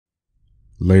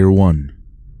Layer 1.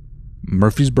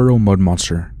 Murphysboro Mud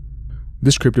Monster.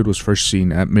 This cryptid was first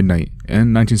seen at midnight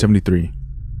in 1973,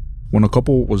 when a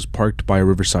couple was parked by a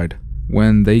riverside,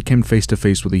 when they came face to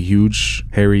face with a huge,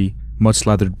 hairy,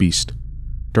 mud-slathered beast.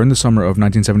 During the summer of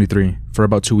 1973, for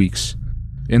about 2 weeks,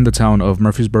 in the town of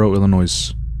Murphysboro,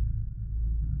 Illinois.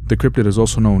 The cryptid is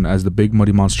also known as the Big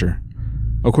Muddy Monster.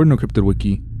 According to Cryptid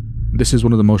Wiki, this is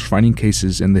one of the most frightening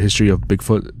cases in the history of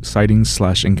Bigfoot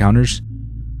sightings/encounters.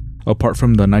 Apart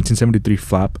from the 1973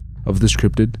 flap of this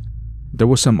cryptid, there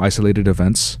was some isolated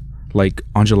events, like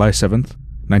on July 7th,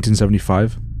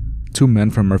 1975, 2 men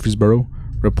from Murphysboro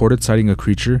reported sighting a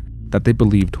creature that they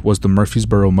believed was the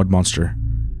Murphysboro Mud Monster.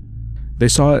 They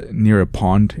saw it near a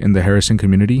pond in the Harrison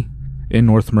community in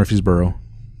North Murphysboro.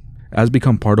 It has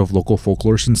become part of local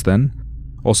folklore since then.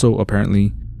 Also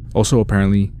apparently,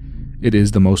 it is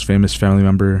the most famous family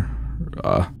member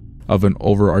of an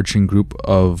overarching group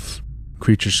of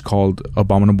creatures called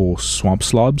abominable swamp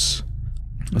slobs.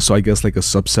 So I guess like a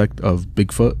subsect of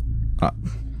Bigfoot.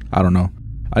 I don't know.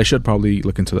 I should probably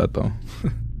look into that though.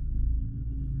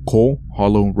 Coal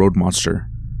Hollow Road Monster.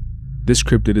 This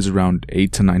cryptid is around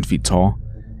 8 to 9 feet tall,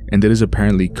 and it is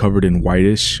apparently covered in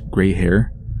whitish gray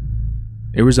hair.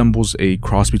 It resembles a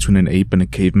cross between an ape and a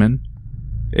caveman.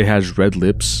 It has red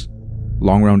lips,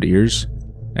 long round ears,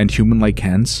 and human-like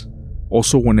hands.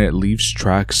 Also, when it leaves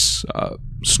tracks,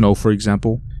 snow for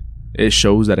example, it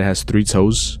shows that it has 3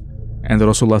 toes, and it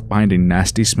also left behind a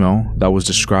nasty smell that was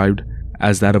described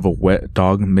as that of a wet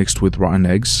dog mixed with rotten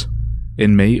eggs.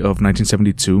 In May of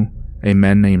 1972, a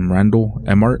man named Randall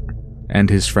Emmart and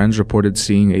his friends reported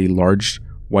seeing a large,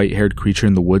 white-haired creature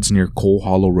in the woods near Coal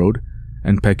Hollow Road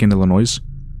in Pekin, Illinois.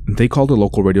 They called a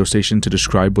local radio station to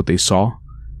describe what they saw.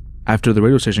 After the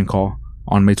radio station call,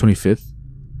 on May 25th,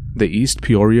 the East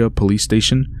Peoria Police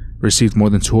Station received more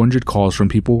than 200 calls from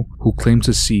people who claimed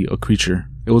to see a creature.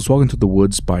 It was walking through the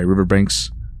woods by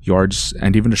riverbanks, yards,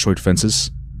 and even destroyed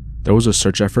fences. There was a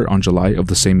search effort on July of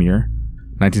the same year,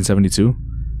 1972,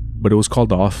 but it was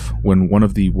called off when one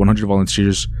of the 100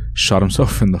 volunteers shot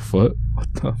himself in the foot.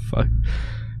 What the fuck?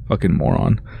 Fucking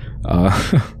moron.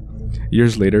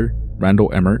 Years later, Randall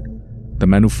Emmart, the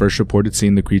man who first reported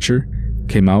seeing the creature,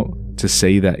 came out to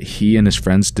say that he and his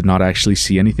friends did not actually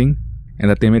see anything, and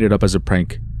that they made it up as a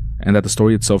prank, and that the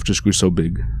story itself just grew so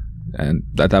big, and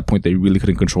at that point they really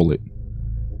couldn't control it.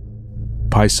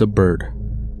 Piasa Bird.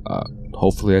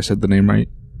 Hopefully I said the name right.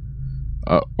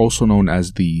 Also known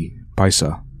as the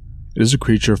Piasa. It is a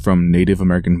creature from Native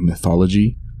American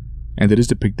mythology, and it is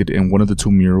depicted in one of the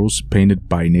 2 murals painted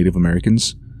by Native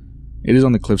Americans. It is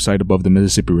on the cliffside above the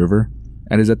Mississippi River,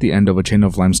 and is at the end of a chain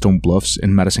of limestone bluffs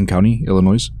in Madison County,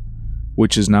 Illinois,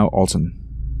 which is now Alton.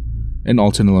 In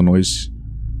Alton, Illinois,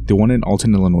 the one in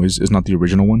Alton, Illinois is not the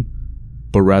original one,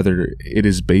 but rather it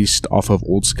is based off of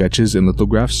old sketches and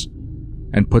lithographs,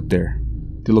 and put there.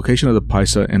 The location of the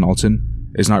Piasa in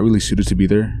Alton is not really suited to be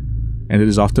there, and it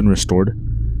is often restored.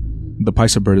 The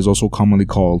Piasa bird is also commonly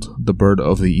called the bird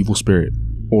of the evil spirit,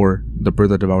 or the bird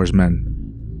that devours men.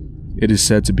 It is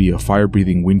said to be a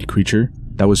fire-breathing winged creature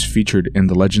that was featured in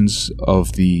the legends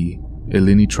of the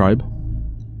Illini tribe.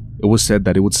 It was said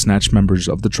that it would snatch members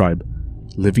of the tribe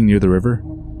living near the river,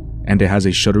 and it has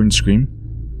a shuddering scream.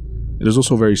 It is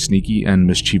also very sneaky and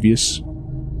mischievous.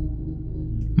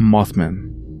 Mothman.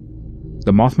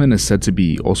 The Mothman is said to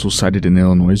be also sighted in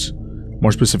Illinois,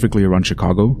 more specifically around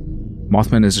Chicago.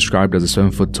 Mothman is described as a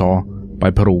 7-foot-tall,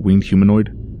 bipedal winged humanoid.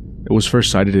 It was first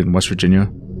sighted in West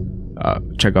Virginia.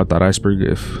 Check out that iceberg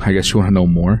if I guess you want to know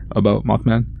more about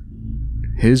Mothman.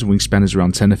 His wingspan is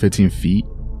around 10 to 15 feet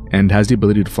and has the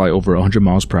ability to fly over 100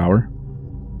 miles per hour.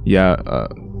 Yeah,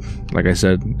 like I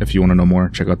said, if you want to know more,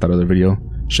 check out that other video.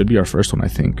 Should be our first one, I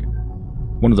think.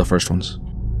 One of the first ones.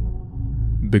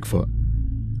 Bigfoot.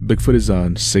 Bigfoot is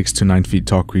a 6 to 9 feet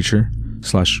tall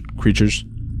creatures.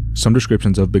 Some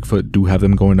descriptions of Bigfoot do have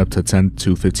them going up to 10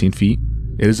 to 15 feet.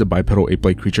 It is a bipedal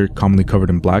ape-like creature commonly covered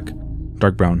in black,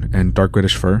 dark brown, and dark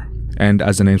reddish fur, and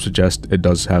as the name suggests, it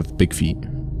does have big feet.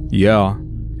 Yeah,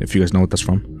 if you guys know what that's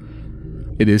from.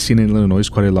 It is seen in Illinois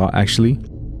quite a lot actually.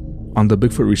 On the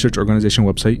Bigfoot Research Organization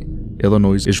website,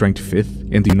 Illinois is ranked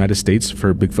 5th in the United States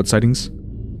for Bigfoot sightings,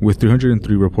 with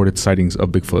 303 reported sightings of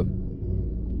Bigfoot.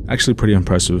 Actually pretty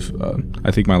impressive.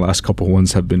 I think my last couple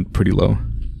ones have been pretty low.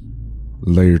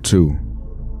 Layer 2.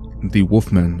 The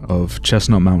Wolfman of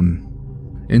Chestnut Mountain.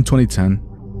 In 2010,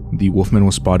 the Wolfman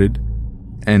was spotted,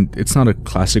 and it's not a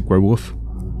classic werewolf.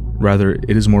 Rather,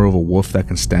 it is more of a wolf that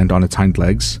can stand on its hind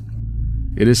legs.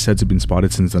 It is said to have been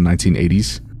spotted since the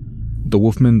 1980s. The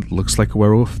Wolfman looks like a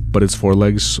werewolf, but its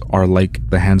forelegs are like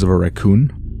the hands of a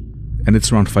raccoon, and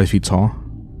it's around 5 feet tall.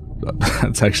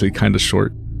 That's actually kind of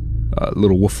short.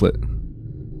 Little wolflet.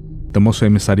 The most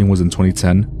famous sighting was in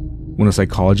 2010, when a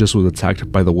psychologist was attacked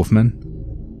by the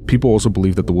Wolfman. People also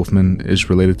believe that the Wolfman is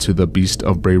related to the Beast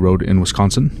of Bray Road in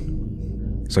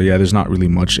Wisconsin. So yeah, there's not really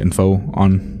much info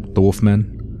on the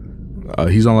Wolfman.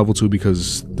 He's on level 2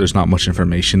 because there's not much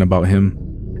information about him,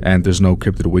 and there's no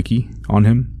cryptid wiki on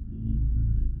him.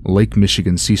 Lake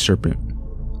Michigan Sea Serpent.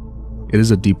 It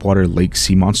is a deepwater lake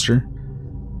sea monster.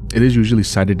 It is usually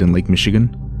sighted in Lake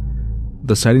Michigan.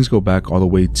 The sightings go back all the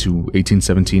way to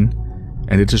 1817,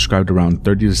 and it's described around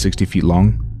 30 to 60 feet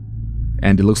long,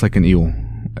 and it looks like an eel,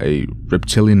 a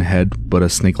reptilian head but a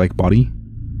snake-like body.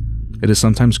 It is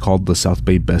sometimes called the South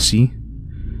Bay Bessie,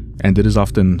 and it is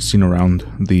often seen around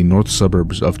the north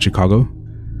suburbs of Chicago.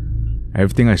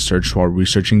 Everything I searched while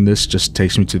researching this just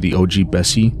takes me to the OG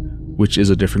Bessie, which is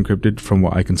a different cryptid from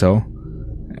what I can tell,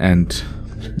 and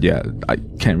yeah, I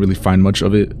can't really find much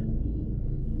of it.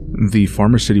 The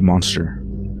Farmer City Monster.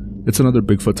 It's another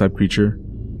Bigfoot type creature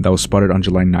that was spotted on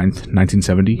July 9th,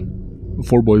 1970.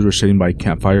 4 boys were sitting by a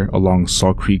campfire along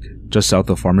Salt Creek, just south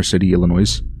of Farmer City,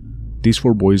 Illinois. These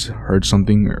 4 boys heard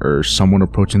something or someone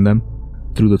approaching them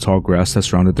through the tall grass that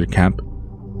surrounded their camp.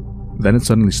 Then it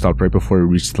suddenly stopped right before it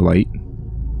reached the light.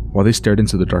 While they stared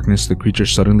into the darkness, the creature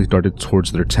suddenly darted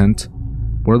towards their tent.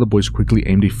 One of the boys quickly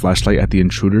aimed a flashlight at the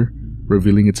intruder,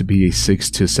 revealing it to be a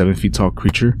 6 to 7 feet tall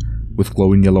creature with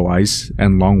glowing yellow eyes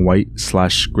and long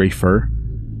white/gray fur.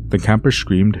 The campers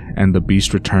screamed, and the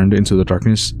beast returned into the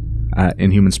darkness at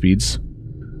inhuman speeds.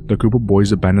 The group of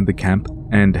boys abandoned the camp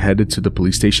and headed to the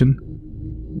police station.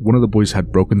 One of the boys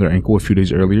had broken their ankle a few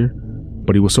days earlier,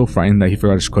 but he was so frightened that he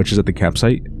forgot his crutches at the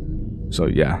campsite. So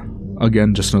yeah,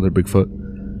 again, just another Bigfoot.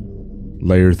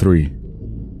 Layer 3.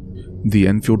 The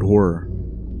Enfield Horror.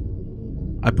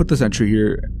 I put this entry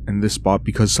here in this spot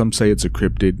because some say it's a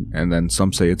cryptid and then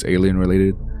some say it's alien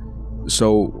related.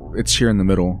 So it's here in the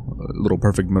middle, a little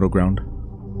perfect middle ground.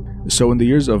 So in the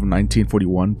years of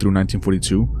 1941 through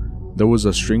 1942, there was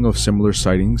a string of similar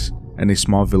sightings in a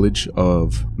small village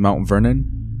of Mount Vernon,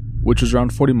 which was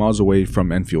around 40 miles away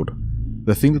from Enfield.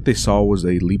 The thing that they saw was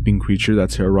a leaping creature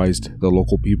that terrorized the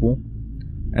local people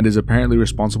and is apparently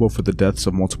responsible for the deaths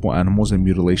of multiple animals and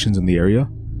mutilations in the area.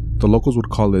 The locals would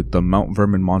call it the Mount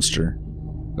Vernon Monster.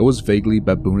 It was vaguely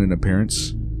baboon in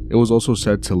appearance. It was also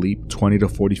said to leap 20 to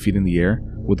 40 feet in the air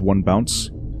with one bounce,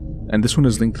 and this one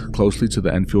is linked closely to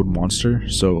the Enfield Monster,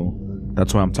 so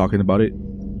that's why I'm talking about it.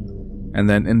 And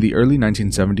then in the early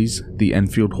 1970s, the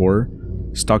Enfield Horror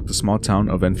stalked the small town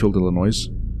of Enfield, Illinois.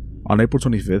 On April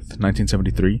 25th,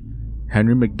 1973,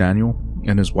 Henry McDaniel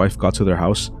and his wife got to their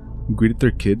house, greeted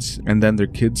their kids, and then their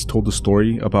kids told the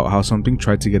story about how something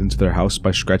tried to get into their house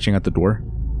by scratching at the door.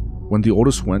 When the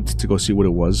oldest went to go see what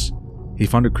it was, he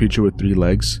found a creature with 3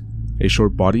 legs, a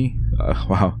short body,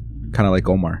 wow, kind of like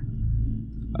Omar.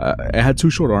 It had 2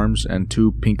 short arms and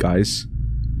 2 pink eyes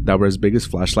that were as big as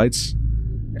flashlights,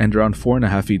 and around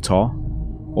 4.5 feet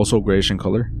tall, also grayish in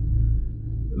color.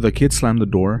 The kid slammed the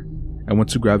door and went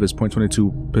to grab his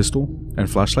 .22 pistol and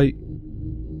flashlight.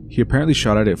 He apparently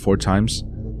shot at it 4 times,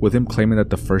 with him claiming that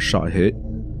the first shot hit,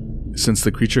 since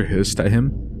the creature hissed at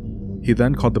him. He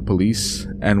then called the police,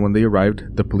 and when they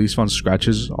arrived, the police found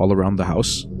scratches all around the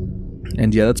house.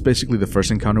 And yeah, that's basically the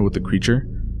first encounter with the creature,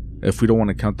 if we don't want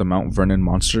to count the Mount Vernon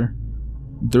Monster.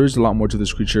 There is a lot more to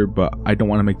this creature, but I don't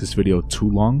want to make this video too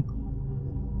long.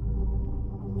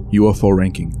 UFO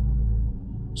ranking.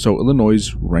 So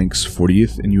Illinois ranks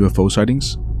 40th in UFO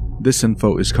sightings. This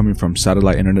info is coming from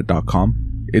satelliteinternet.com.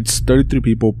 It's 33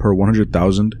 people per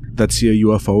 100,000 that see a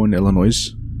UFO in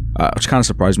Illinois, which kind of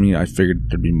surprised me. I figured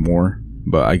there'd be more,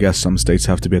 but I guess some states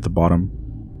have to be at the bottom.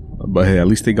 But hey, at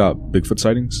least they got Bigfoot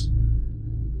sightings.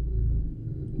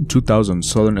 2000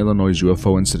 Southern Illinois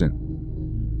UFO incident.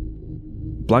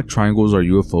 Black triangles are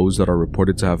UFOs that are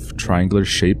reported to have triangular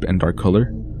shape and dark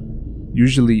color,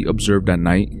 usually observed at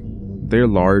night. They are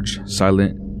large,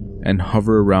 silent, and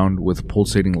hover around with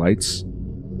pulsating lights.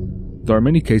 There are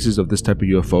many cases of this type of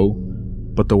UFO,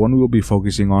 but the one we will be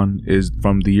focusing on is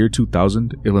from the year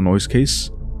 2000 Illinois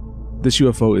case. This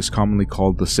UFO is commonly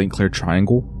called the St. Clair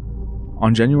Triangle.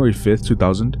 On January 5th,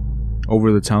 2000,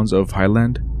 over the towns of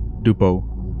Highland, Dupo,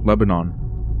 Lebanon,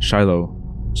 Shiloh,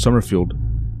 Summerfield,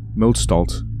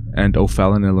 Milstalt, and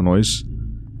O'Fallon, Illinois,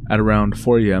 at around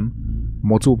 4 a.m.,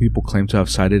 multiple people claim to have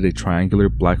sighted a triangular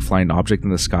black flying object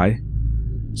in the sky.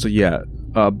 So yeah,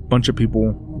 a bunch of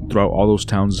people throughout all those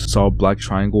towns saw black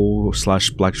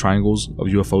triangle/black triangles of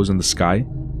UFOs in the sky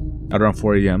at around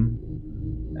 4 a.m.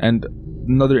 And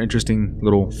another interesting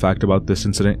little fact about this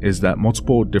incident is that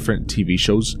multiple different TV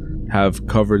shows have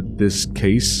covered this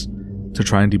case to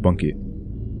try and debunk it.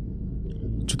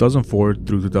 2004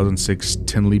 through 2006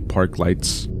 Tinley Park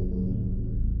lights.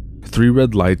 3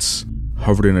 red lights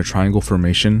hovered in a triangle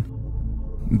formation.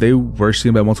 They were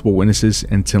seen by multiple witnesses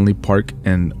in Tinley Park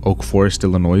in Oak Forest,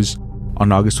 Illinois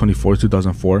on August 24,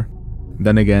 2004,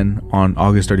 then again on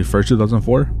August 31st,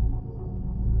 2004,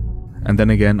 and then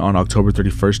again on October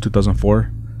 31st,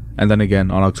 2004, and then again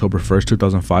on October 1st,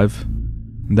 2005,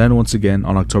 then once again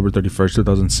on October 31st,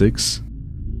 2006.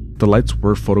 The lights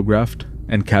were photographed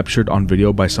and captured on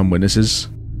video by some witnesses.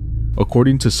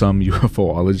 According to some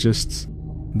UFOologists,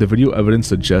 the video evidence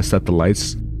suggests that the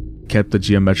lights kept a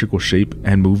geometrical shape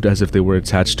and moved as if they were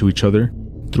attached to each other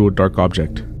through a dark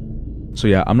object. So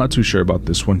yeah, I'm not too sure about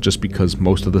this one just because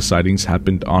most of the sightings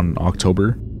happened on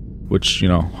October, which, you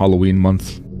know, Halloween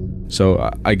month.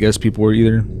 So I guess people were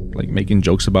either like making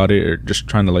jokes about it or just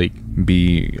trying to like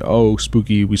be, oh,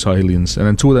 spooky, we saw aliens. And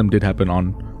then 2 of them did happen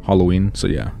on Halloween. So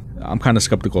yeah, I'm kind of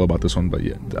skeptical about this one, but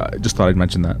yeah, I just thought I'd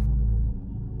mention that.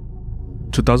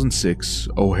 2006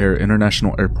 O'Hare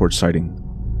International Airport sighting.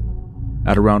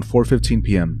 At around 4:15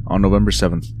 p.m. on November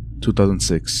 7th,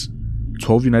 2006,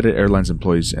 12 United Airlines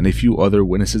employees and a few other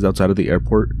witnesses outside of the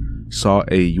airport saw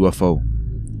a UFO.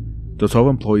 The 12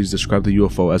 employees described the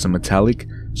UFO as a metallic,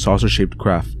 saucer-shaped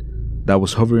craft that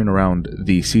was hovering around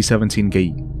the C-17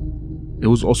 gate. It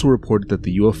was also reported that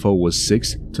the UFO was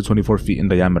 6 to 24 feet in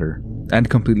diameter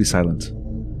and completely silent.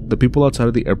 The people outside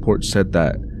of the airport said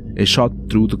that it shot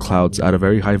through the clouds at a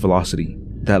very high velocity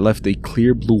that left a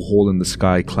clear blue hole in the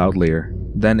sky cloud layer.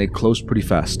 Then it closed pretty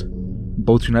fast.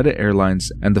 Both United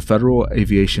Airlines and the Federal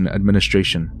Aviation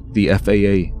Administration, the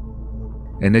FAA,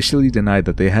 initially denied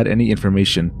that they had any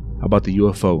information about the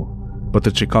UFO, but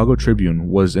the Chicago Tribune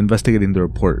was investigating the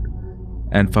report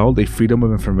and filed a Freedom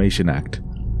of Information Act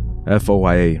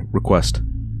 (FOIA) request.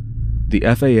 The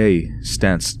FAA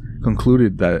stance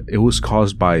concluded that it was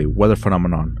caused by weather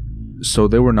phenomenon, so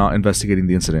they were not investigating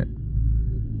the incident.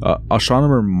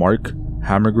 Astronomer Mark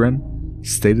Hammergren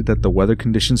stated that the weather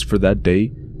conditions for that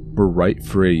day were right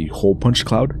for a hole punch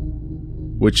cloud,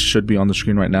 which should be on the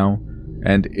screen right now,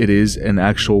 and it is an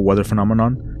actual weather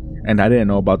phenomenon, and I didn't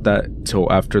know about that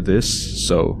till after this,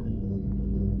 so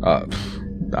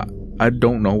I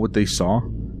don't know what they saw.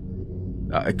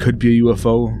 It could be a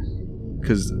UFO,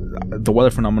 because the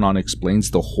weather phenomenon explains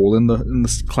the hole in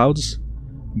the clouds,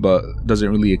 but doesn't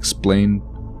really explain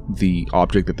the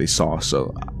object that they saw,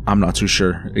 so I'm not too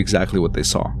sure exactly what they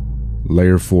saw.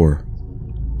 Layer 4.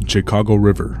 Chicago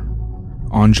River.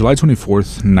 On July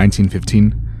 24th,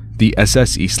 1915, the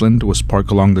SS Eastland was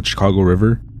parked along the Chicago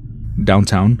River,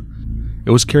 downtown.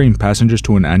 It was carrying passengers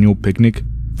to an annual picnic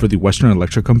for the Western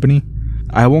Electric Company.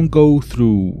 I won't go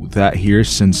through that here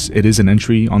since it is an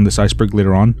entry on this iceberg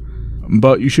later on,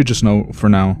 but you should just know for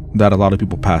now that a lot of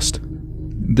people passed.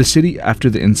 The city, after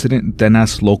the incident, then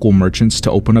asked local merchants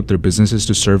to open up their businesses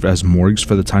to serve as morgues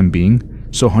for the time being,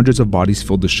 so hundreds of bodies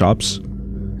filled the shops.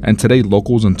 And today,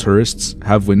 locals and tourists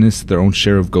have witnessed their own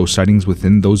share of ghost sightings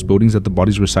within those buildings that the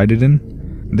bodies resided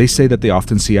in. They say that they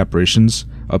often see apparitions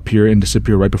appear and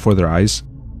disappear right before their eyes,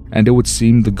 and it would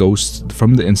seem the ghosts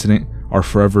from the incident are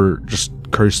forever just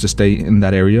cursed to stay in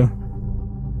that area.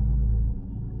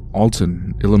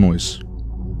 Alton, Illinois.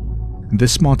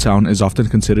 This small town is often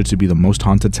considered to be the most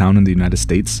haunted town in the United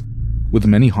States, with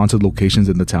many haunted locations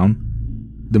in the town.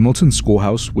 The Milton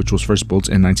Schoolhouse, which was first built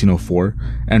in 1904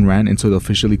 and ran until it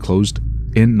officially closed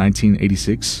in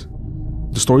 1986.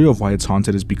 The story of why it's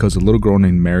haunted is because a little girl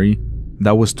named Mary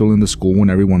that was still in the school when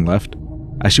everyone left.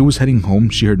 As she was heading home,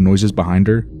 she heard noises behind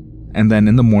her, and then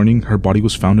in the morning, her body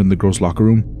was found in the girls' locker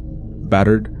room,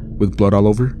 battered with blood all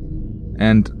over.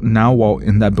 And now, while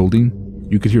in that building,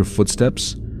 you could hear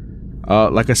footsteps.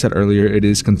 Like I said earlier, it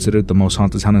is considered the most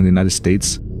haunted town in the United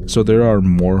States, so there are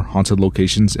more haunted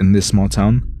locations in this small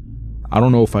town. I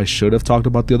don't know if I should have talked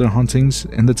about the other hauntings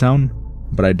in the town,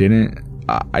 but I didn't.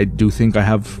 I do think I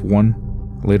have one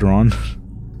later on.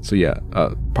 So yeah,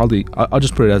 probably I'll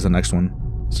just put it as the next one.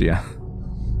 So yeah.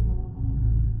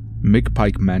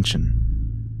 McPike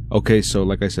Mansion. Okay, so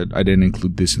like I said, I didn't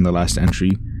include this in the last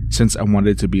entry since I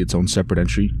wanted it to be its own separate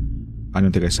entry. I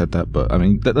don't think I said that, but I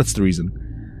mean, that's the reason.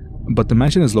 But the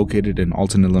mansion is located in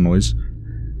Alton, Illinois.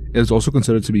 It is also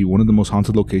considered to be one of the most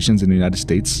haunted locations in the United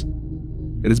States.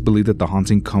 It is believed that the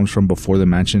haunting comes from before the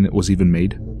mansion was even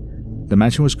made. The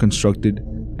mansion was constructed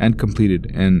and completed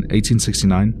in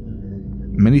 1869.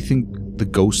 Many think the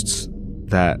ghosts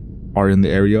that are in the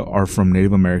area are from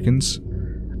Native Americans.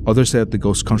 Others say that the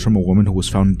ghost comes from a woman who was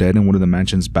found dead in one of the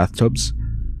mansion's bathtubs.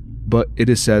 But it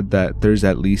is said that there's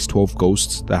at least 12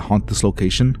 ghosts that haunt this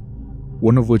location,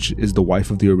 one of which is the wife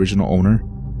of the original owner,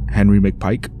 Henry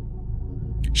McPike.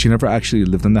 She never actually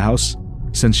lived in the house,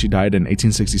 since she died in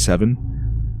 1867,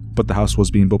 but the house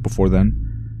was being built before then.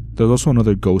 There's also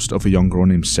another ghost of a young girl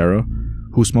named Sarah,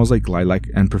 who smells like lilac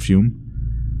and perfume.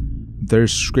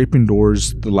 There's scraping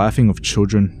doors, the laughing of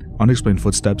children, unexplained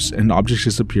footsteps, and objects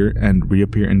disappear and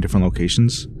reappear in different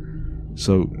locations.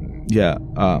 So, yeah,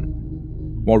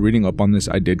 while reading up on this,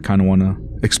 I did kind of want to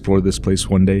explore this place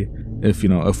one day, if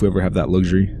we ever have that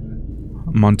luxury.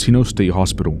 Manteno State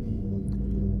Hospital.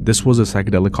 This was a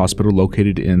psychedelic hospital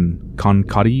located in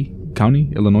Concotty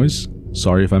County, Illinois.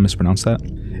 Sorry if I mispronounced that.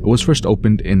 It was first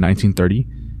opened in 1930.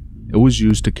 It was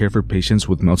used to care for patients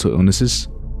with mental illnesses.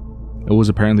 It was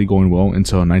apparently going well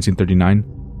until 1939,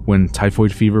 when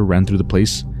typhoid fever ran through the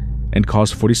place and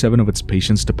caused 47 of its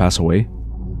patients to pass away.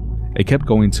 It kept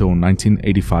going till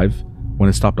 1985, when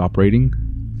it stopped operating.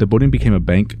 The building became a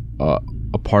bank, a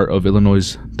part of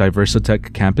Illinois'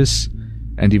 Diversitech campus,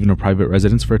 and even a private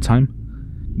residence for a time.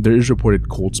 There is reported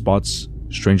cold spots,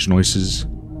 strange noises,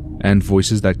 and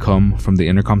voices that come from the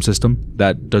intercom system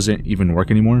that doesn't even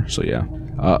work anymore. So yeah,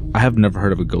 I have never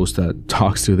heard of a ghost that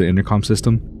talks through the intercom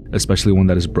system, especially one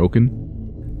that is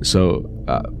broken. So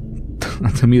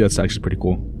to me, that's actually pretty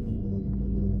cool.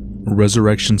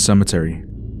 Resurrection Cemetery.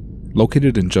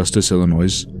 Located in Justice,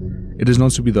 Illinois, it is known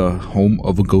to be the home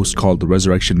of a ghost called the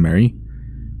Resurrection Mary.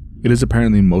 It is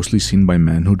apparently mostly seen by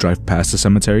men who drive past the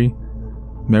cemetery.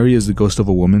 Mary is the ghost of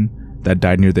a woman that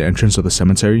died near the entrance of the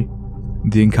cemetery.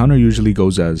 The encounter usually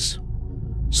goes as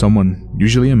someone,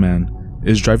 usually a man,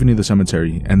 is driving near the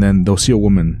cemetery, and then they'll see a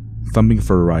woman thumbing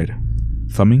for a ride.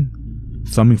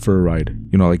 Thumbing for a ride.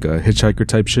 Like a hitchhiker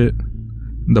type shit.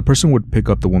 The person would pick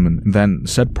up the woman, then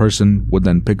said person would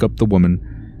then pick up the woman,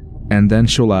 and then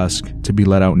she'll ask to be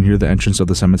let out near the entrance of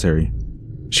the cemetery.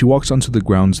 She walks onto the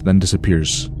grounds, then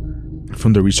disappears.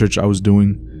 From the research I was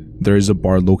doing, there is a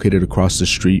bar located across the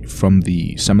street from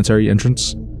the cemetery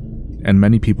entrance, and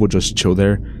many people just chill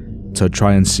there to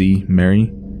try and see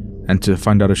Mary and to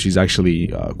find out if she's actually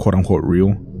quote-unquote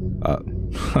real.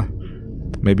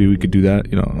 Maybe we could do that,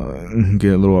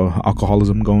 get a little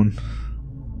alcoholism going.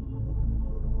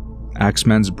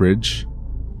 Axeman's Bridge.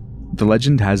 The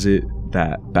legend has it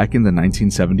that back in the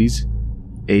 1970s,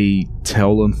 a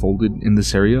tale unfolded in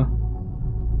this area.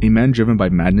 A man driven by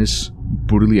madness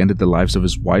brutally ended the lives of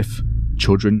his wife,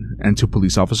 children, and 2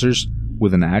 police officers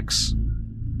with an axe.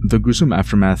 The gruesome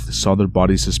aftermath saw their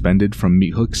bodies suspended from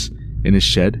meat hooks in his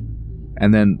shed,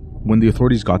 and then when the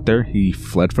authorities got there, he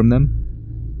fled from them.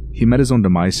 He met his own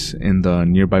demise in the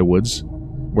nearby woods,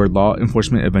 where law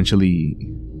enforcement eventually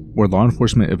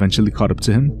caught up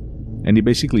to him, and he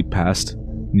basically passed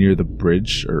near the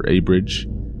bridge, or a bridge,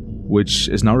 which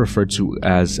is now referred to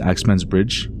as Axeman's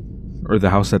Bridge, or the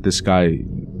house that this guy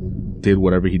did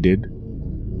whatever he did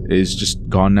is just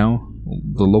gone now.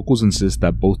 The locals insist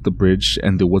that both the bridge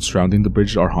and the woods surrounding the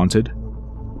bridge are haunted.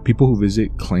 People who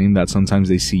visit claim that sometimes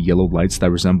they see yellow lights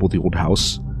that resemble the old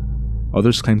house.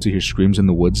 Others claim to hear screams in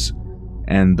the woods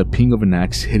and the ping of an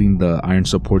axe hitting the iron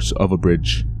supports of a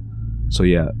bridge. So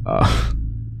yeah,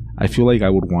 I feel like I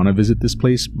would want to visit this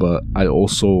place, but I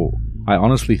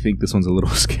honestly think this one's a little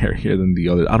scarier than the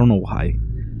other. I don't know why.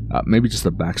 Maybe just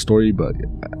the backstory, but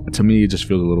to me it just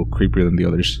feels a little creepier than the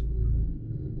others.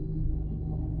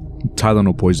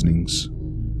 Tylenol Poisonings.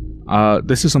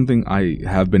 This is something I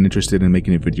have been interested in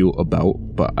making a video about,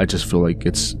 but I just feel like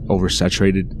it's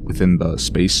oversaturated within the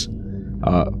space.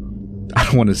 I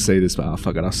don't want to say this, but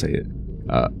fuck it, I'll say it.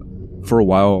 For a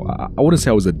while, I wouldn't say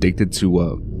I was addicted to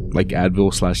like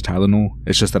Advil / Tylenol.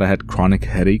 It's just that I had chronic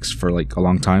headaches for like a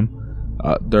long time.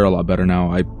 They're a lot better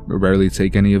now. I rarely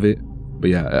take any of it, but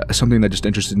yeah, something that just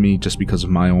interested me just because of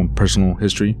my own personal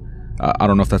history. I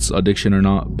don't know if that's addiction or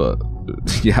not, but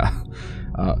yeah.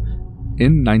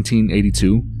 In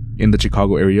 1982, in the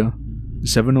Chicago area,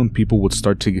 7 known people would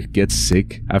start to get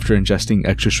sick after ingesting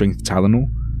extra strength Tylenol,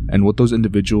 and what those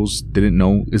individuals didn't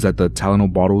know is that the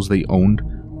Tylenol bottles they owned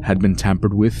had been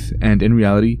tampered with, and in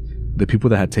reality, the people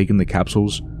that had taken the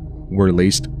capsules were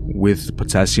laced with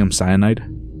potassium cyanide.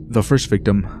 The first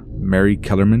victim, Mary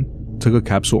Kellerman, took a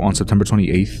capsule on September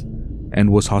 28th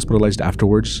and was hospitalized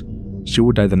afterwards. She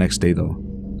would die the next day though.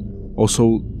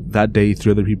 Also, that day,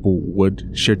 3 other people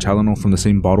would share Tylenol from the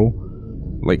same bottle.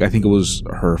 Like, I think it was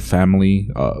her family,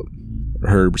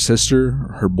 her sister,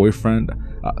 her boyfriend,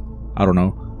 I don't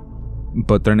know.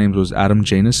 But their names was Adam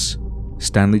Janus,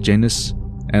 Stanley Janus,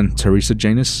 and Teresa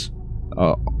Janus.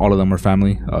 All of them were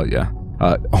family. Yeah.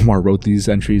 Omar wrote these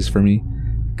entries for me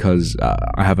because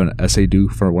I have an essay due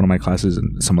for one of my classes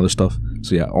and some other stuff.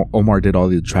 So yeah, Omar did all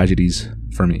the tragedies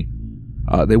for me.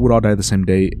 They would all die the same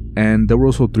day, and there were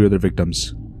also 3 other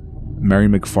victims. Mary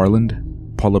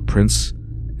McFarland, Paula Prince,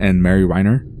 and Mary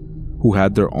Reiner. who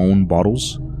had their own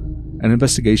bottles. An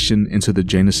investigation into the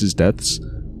Janus' deaths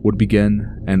would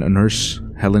begin, and a nurse,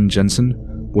 Helen Jensen,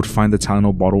 would find the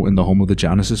Tylenol bottle in the home of the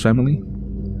Janus family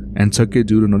and took it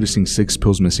due to noticing 6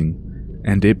 pills missing,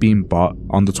 and it being bought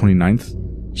on the 29th.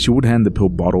 She would hand the pill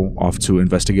bottle off to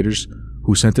investigators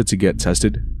who sent it to get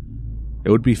tested. It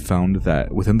would be found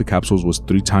that within the capsules was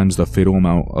 3 times the fatal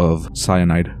amount of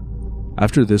cyanide.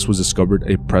 After this was discovered,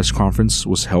 a press conference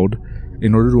was held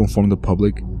in order to inform the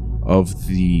public of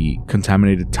the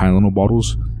contaminated Tylenol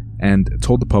bottles and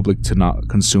told the public to not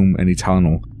consume any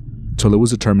Tylenol till it was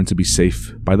determined to be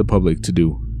safe by the public to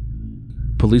do.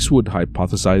 Police would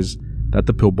hypothesize that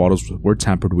the pill bottles were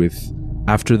tampered with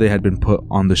after they had been put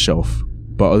on the shelf,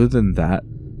 but other than that,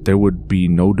 there would be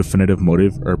no definitive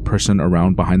motive or person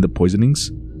around behind the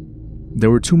poisonings.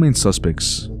 There were 2 main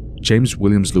suspects, James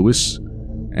Williams Lewis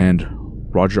and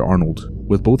Roger Arnold,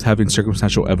 with both having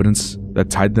circumstantial evidence that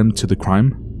tied them to the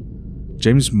crime.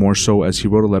 James more so, as he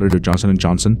wrote a letter to Johnson &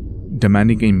 Johnson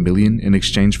demanding $1 million in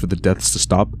exchange for the deaths to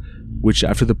stop, which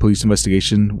after the police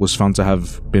investigation was found to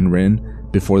have been written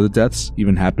before the deaths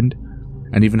even happened,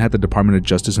 and even had the Department of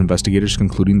Justice investigators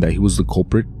concluding that he was the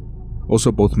culprit.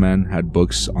 Also, both men had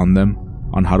books on them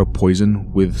on how to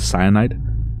poison with cyanide,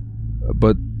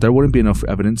 but there wouldn't be enough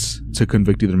evidence to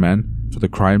convict either man for the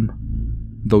crime,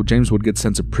 though James would get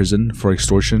sent to prison for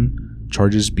extortion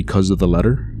charges because of the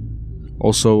letter.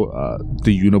 Also,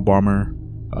 the Unabomber,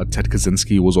 Ted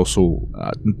Kaczynski, was also,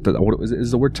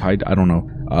 is the word tied? I don't know.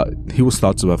 He was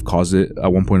thought to have caused it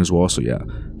at one point as well, so yeah,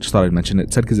 just thought I'd mention it.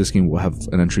 Ted Kaczynski will have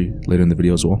an entry later in the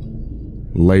video as well.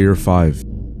 Layer 5.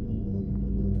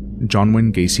 John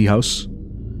Wayne Gacy House.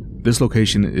 This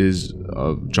location is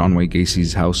John Wayne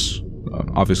Gacy's house,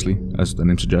 obviously, as the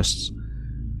name suggests.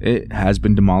 It has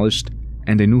been demolished,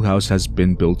 and a new house has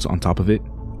been built on top of it.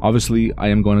 Obviously, I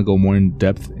am going to go more in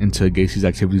depth into Gacy's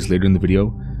activities later in the video,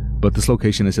 but this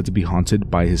location is said to be haunted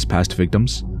by his past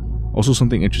victims. Also,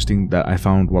 something interesting that I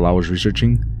found while I was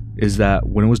researching is that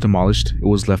when it was demolished, it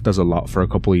was left as a lot for a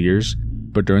couple of years,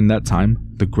 but during that time,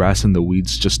 the grass and the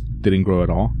weeds just didn't grow at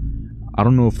all. I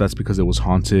don't know if that's because it was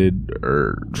haunted,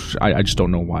 or I just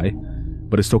don't know why,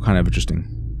 but it's still kind of interesting.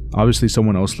 Obviously,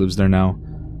 someone else lives there now,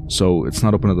 so it's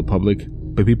not open to the public,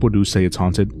 but people do say it's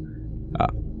haunted.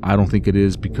 I don't think it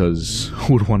is, because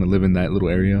who would want to live in that little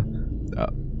area?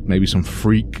 Maybe some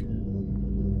freak.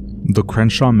 The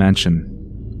Crenshaw Mansion.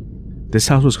 This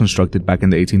house was constructed back in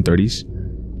the 1830s.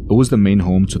 It was the main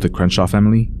home to the Crenshaw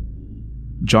family.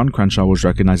 John Crenshaw was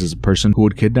recognized as a person who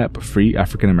would kidnap free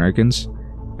African Americans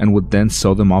and would then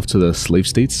sell them off to the slave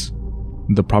states.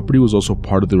 The property was also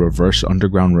part of the reverse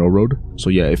Underground Railroad, so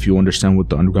yeah, if you understand what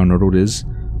the Underground Railroad is,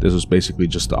 this was basically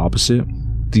just the opposite.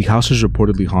 The house is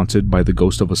reportedly haunted by the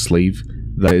ghost of a slave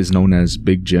that is known as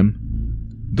Big Jim.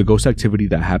 The ghost activity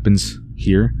that happens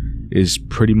here is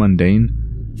pretty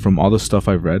mundane from all the stuff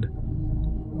I've read,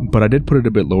 but I did put it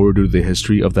a bit lower due to the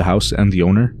history of the house and the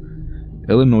owner.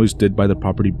 Illinois did buy the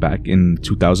property back in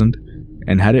 2000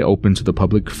 and had it open to the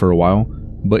public for a while,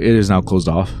 but it is now closed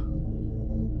off.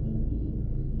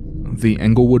 The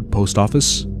Englewood Post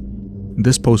Office.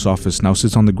 This post office now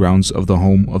sits on the grounds of the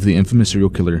home of the infamous serial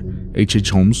killer H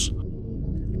Holmes.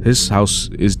 His house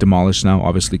is demolished now,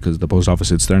 obviously, because the post office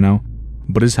sits there now,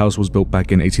 but his house was built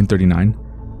back in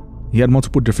 1839. He had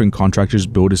multiple different contractors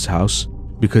build his house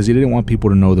because he didn't want people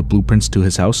to know the blueprints to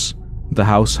his house. The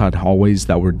house had hallways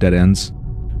that were dead ends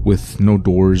with no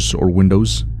doors or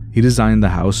windows. He designed the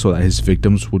house so that his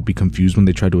victims would be confused when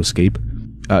they tried to escape.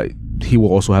 He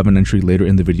will also have an entry later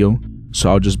in the video, so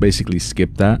I'll just basically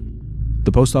skip that.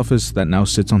 The post office that now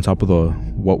sits on top of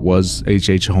what was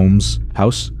H Holmes'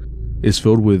 house is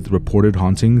filled with reported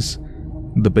hauntings.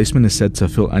 The basement is said to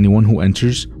fill anyone who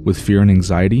enters with fear and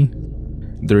anxiety.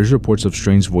 There is reports of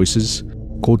strange voices,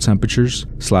 cold temperatures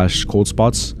 / cold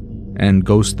spots, and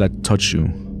ghosts that touch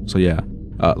you. So yeah,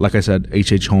 like I said,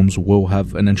 H Holmes will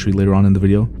have an entry later on in the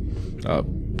video.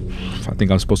 I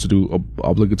think I'm supposed to do a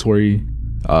obligatory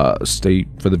stay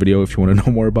for the video if you want to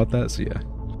know more about that, so yeah.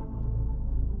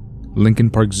 Lincoln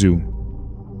Park Zoo.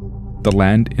 The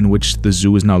land in which the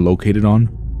zoo is now located on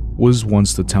was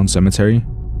once the town cemetery.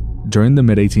 During the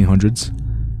mid-1800s,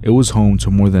 it was home to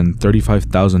more than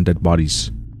 35,000 dead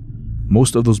bodies.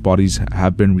 Most of those bodies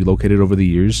have been relocated over the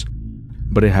years,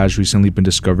 but it has recently been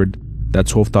discovered that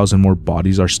 12,000 more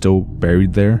bodies are still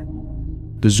buried there.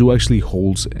 The zoo actually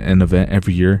holds an event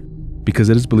every year because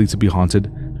it is believed to be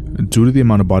haunted due to the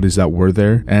amount of bodies that were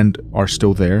there and are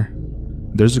still there.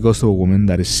 There's a ghost of a woman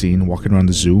that is seen walking around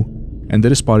the zoo, and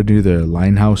that is spotted near the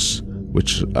Lion House,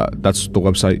 which that's the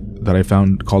website that I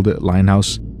found called it Lion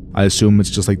House. I assume it's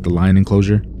just like the lion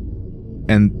enclosure,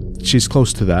 and she's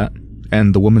close to that.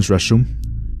 and the woman's restroom,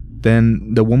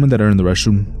 then the woman that are in the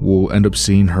restroom will end up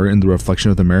seeing her in the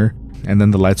reflection of the mirror, and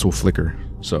then the lights will flicker.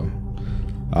 So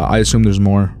I assume there's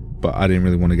more, but I didn't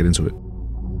really want to get into it.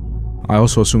 I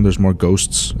also assume there's more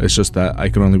ghosts. It's just that I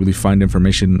could only really find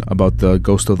information about the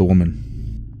ghost of the woman.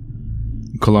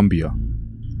 Columbia.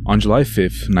 On July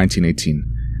 5th,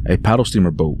 1918, a paddle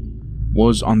steamer boat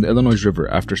was on the Illinois River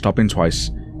after stopping twice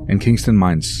in Kingston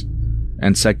Mines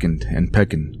and 2nd and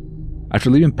Pekin. After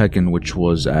leaving Pekin, which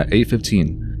was at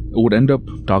 8:15, it would end up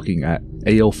docking at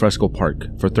A.L. Fresco Park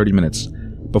for 30 minutes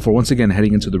before once again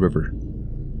heading into the river.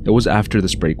 It was after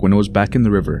this break, when it was back in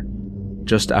the river,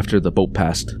 just after the boat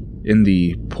passed in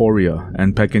the Peoria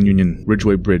and Pekin Union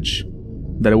Ridgeway Bridge,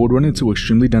 that it would run into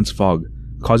extremely dense fog,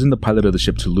 causing the pilot of the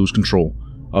ship to lose control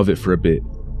of it for a bit,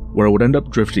 where it would end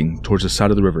up drifting towards the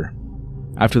side of the river.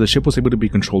 After the ship was able to be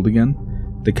controlled again,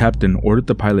 the captain ordered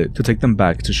the pilot to take them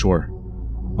back to shore.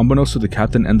 Unbeknownst to the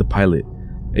captain and the pilot,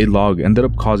 a log ended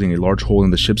up causing a large hole in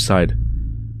the ship's side,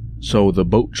 so the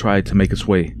boat tried to make its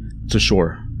way to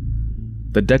shore.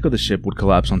 The deck of the ship would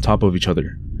collapse on top of each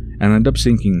other and end up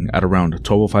sinking at around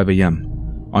 12:05 a.m.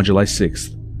 on July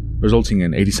 6th, resulting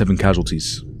in 87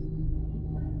 casualties.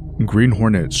 Green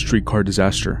Hornet Streetcar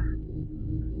Disaster,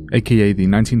 aka the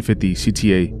 1950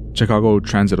 CTA Chicago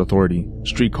Transit Authority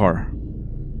streetcar.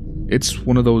 It's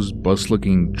one of those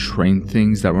bus-looking train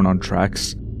things that run on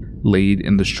tracks laid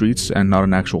in the streets and not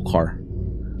an actual car.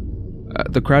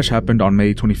 The crash happened on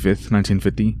May 25th,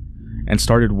 1950, and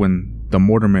started when the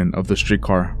motorman of the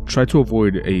streetcar tried to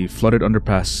avoid a flooded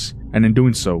underpass, and in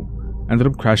doing so, ended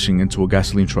up crashing into a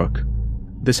gasoline truck.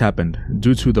 This happened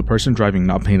due to the person driving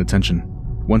not paying attention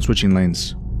when switching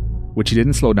lanes, which he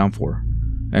didn't slow down for,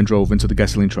 and drove into the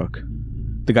gasoline truck.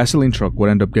 The gasoline truck would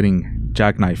end up getting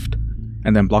jackknifed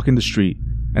and then blocking the street,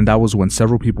 and that was when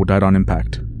several people died on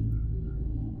impact.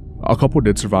 A couple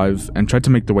did survive and tried to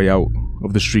make their way out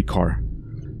of the streetcar,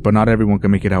 but not everyone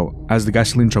could make it out, as the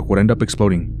gasoline truck would end up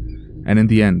exploding, and in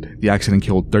the end, the accident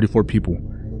killed 34 people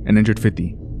and injured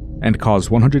 50, and caused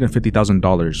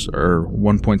 $150,000 or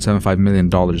 $1.75 million in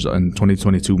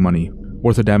 2022 money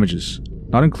worth of damages,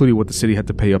 not including what the city had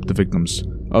to pay up the victims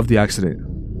of the accident,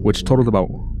 which totaled about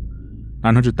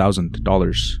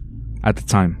 $900,000 at the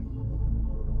time.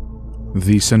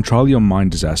 The Centralia mine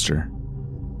disaster.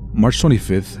 March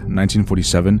 25th,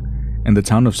 1947, in the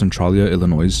town of Centralia,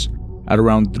 Illinois, at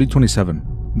around 3:27,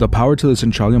 the power to the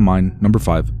Centralia mine number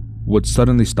 5 would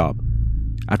suddenly stop.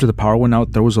 After the power went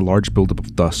out, there was a large buildup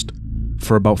of dust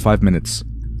for about 5 minutes.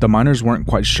 The miners weren't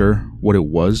quite sure what it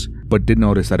was, but did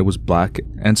notice that it was black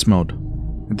and smelled.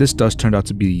 This dust turned out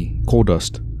to be coal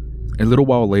dust. A little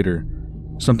while later,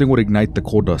 something would ignite the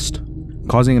coal dust,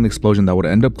 causing an explosion that would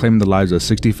end up claiming the lives of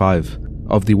 65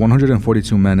 of the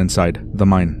 142 men inside the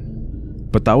mine.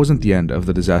 But that wasn't the end of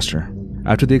the disaster.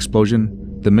 After the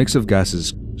explosion, the mix of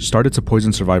gases started to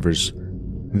poison survivors.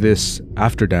 This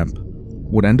afterdamp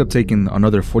would end up taking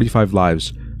another 45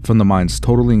 lives from the mines,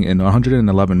 totaling in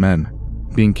 111 men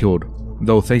being killed,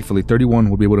 though thankfully 31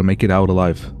 would be able to make it out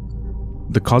alive.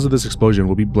 The cause of this explosion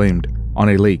will be blamed on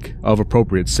a lack of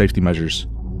appropriate safety measures,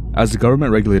 as the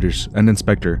government regulators and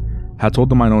inspector had told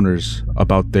the mine owners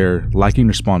about their lacking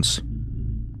response.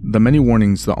 The many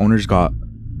warnings the owners got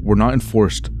were not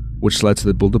enforced, which led to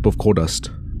the buildup of coal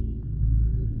dust.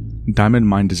 Diamond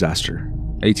Mine Disaster,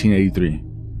 1883.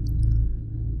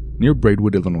 Near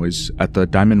Braidwood, Illinois, at the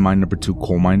Diamond Mine No. 2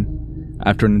 coal mine,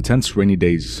 after an intense rainy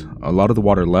days, a lot of the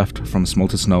water left from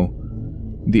melted snow.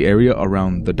 The area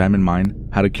around the diamond mine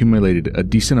had accumulated a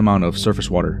decent amount of surface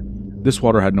water. This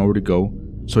water had nowhere to go,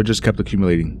 so it just kept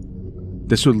accumulating.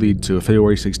 This would lead to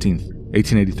February 16th,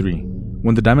 1883,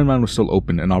 when the diamond mine was still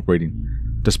open and operating,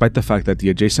 despite the fact that the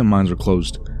adjacent mines were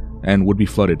closed and would be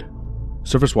flooded.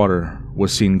 Surface water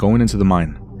was seen going into the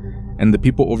mine, and the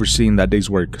people overseeing that day's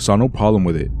work saw no problem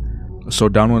with it, so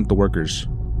down went the workers.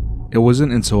 It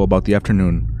wasn't until about the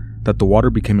afternoon that the water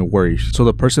became a worry, so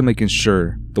the person making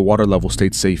sure the water level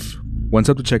stayed safe went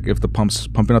up to check if the pumps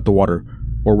pumping out the water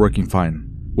were working fine,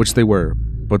 which they were,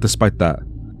 but despite that,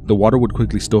 the water would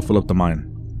quickly still fill up the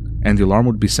mine, and the alarm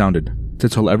would be sounded to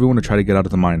tell everyone to try to get out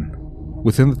of the mine.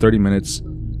 Within the 30 minutes,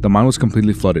 the mine was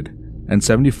completely flooded, and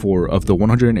 74 of the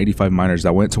 185 miners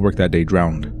that went to work that day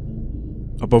drowned.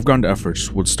 Above-ground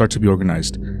efforts would start to be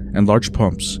organized, and large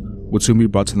pumps would soon be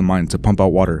brought to the mine to pump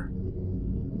out water,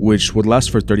 which would last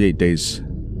for 38 days,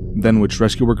 then which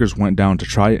rescue workers went down to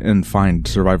try and find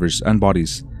survivors and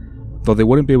bodies, though they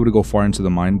wouldn't be able to go far into the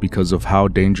mine because of how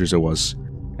dangerous it was,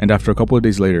 and after a couple of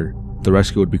days later, the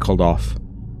rescue would be called off.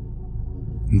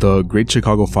 The Great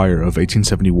Chicago Fire of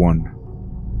 1871.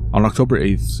 On October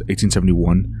 8th,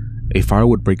 1871, a fire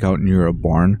would break out near a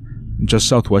barn just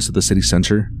southwest of the city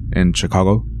center in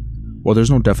Chicago. While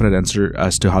there's no definite answer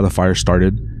as to how the fire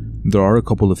started, there are a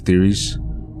couple of theories.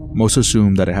 Most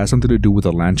assume that it has something to do with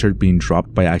a lantern being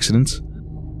dropped by accident.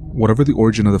 Whatever the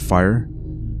origin of the fire,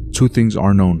 two things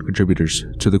are known contributors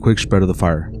to the quick spread of the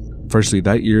fire. Firstly,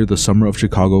 that year the summer of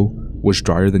Chicago was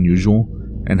drier than usual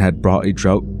and had brought a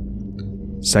drought.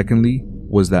 Secondly,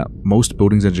 was that most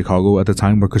buildings in Chicago at the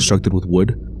time were constructed with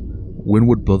wood. Wind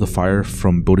would blow the fire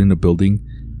from building to building,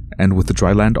 and with the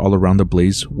dry land all around the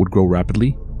blaze would grow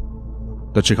rapidly.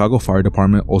 The Chicago Fire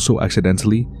Department also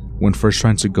accidentally, when first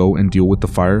trying to go and deal with the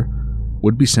fire,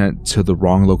 would be sent to the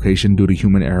wrong location due to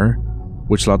human error,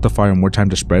 which allowed the fire more time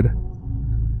to spread.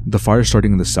 The fire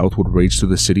starting in the south would rage through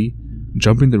the city,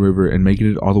 jumping the river and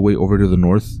making it all the way over to the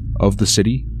north of the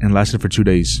city, and lasted for 2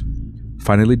 days,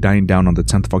 finally dying down on the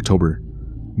 10th of October,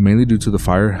 mainly due to the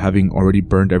fire having already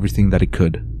burned everything that it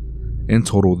could. In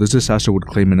total, this disaster would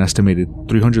claim an estimated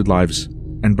 300 lives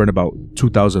and burn about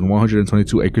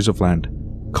 2,122 acres of land,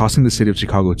 costing the city of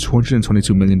Chicago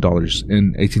 $222 million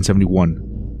in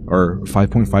 1871, or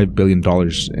 $5.5 billion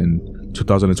in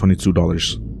 2022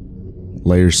 dollars.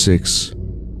 Layer 6.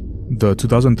 The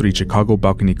 2003 Chicago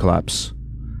balcony collapse.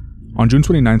 On June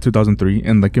 29, 2003,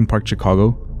 in Lincoln Park,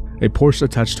 Chicago, a Porsche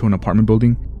attached to an apartment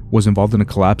building was involved in a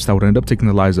collapse that would end up taking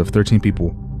the lives of 13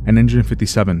 people and injuring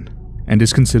 57, and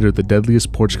is considered the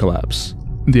deadliest porch collapse.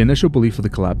 The initial belief of the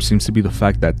collapse seems to be the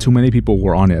fact that too many people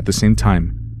were on it at the same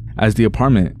time, as the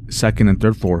apartment, second and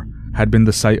third floor, had been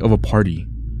the site of a party.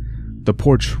 The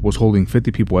porch was holding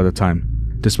 50 people at the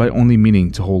time, despite only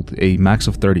meaning to hold a max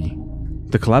of 30.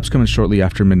 The collapse came in shortly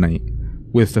after midnight,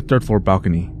 with the third floor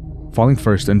balcony falling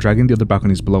first and dragging the other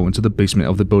balconies below into the basement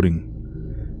of the building.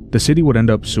 The city would end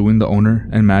up suing the owner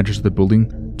and managers of the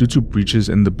building due to breaches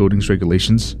in the building's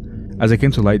regulations, as it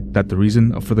came to light that the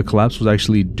reason for the collapse was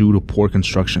actually due to poor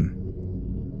construction.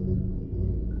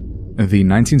 The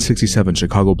 1967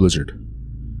 Chicago blizzard.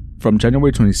 From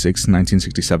January 26,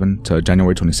 1967 to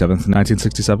January 27,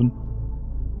 1967,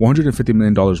 $150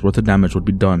 million worth of damage would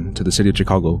be done to the city of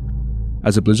Chicago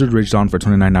as the blizzard raged on for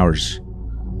 29 hours,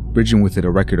 bridging with it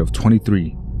a record of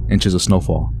 23 inches of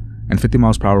snowfall and 50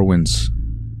 miles per hour winds.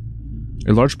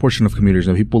 A large portion of commuters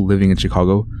and people living in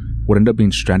Chicago would end up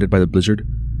being stranded by the blizzard,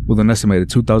 with an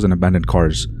estimated 2,000 abandoned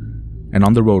cars, and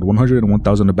on the road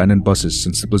 101,000 abandoned buses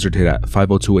since the blizzard hit at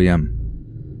 5:02 a.m.,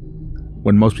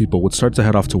 when most people would start to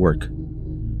head off to work.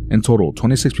 In total,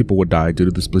 26 people would die due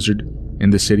to this blizzard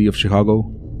in the city of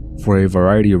Chicago for a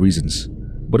variety of reasons,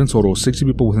 but in total, 60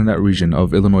 people within that region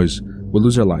of Illinois would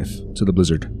lose their life to the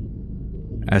blizzard.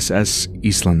 SS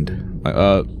Eastland.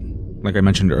 Like I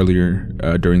mentioned earlier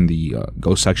during the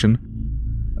ghost section,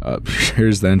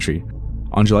 here's the entry.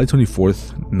 On July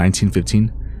 24th,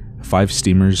 1915, 5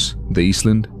 steamers, the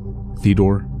Eastland,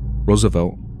 Theodore,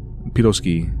 Roosevelt,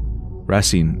 Petoskey,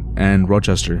 Racine, and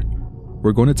Rochester,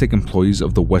 were going to take employees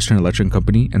of the Western Electric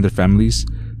Company and their families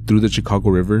through the Chicago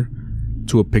River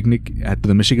to a picnic at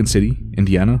the Michigan City,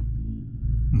 Indiana.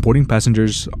 Boarding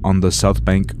passengers on the south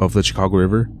bank of the Chicago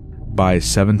River by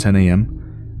 7:10 a.m.,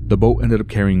 the boat ended up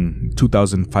carrying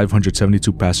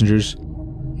 2,572 passengers,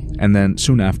 and then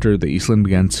soon after, the Eastland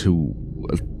began to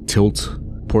tilt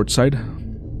port side,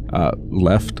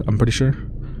 left, I'm pretty sure,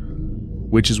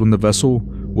 which is when the vessel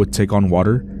would take on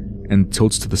water and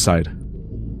tilts to the side.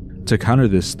 To counter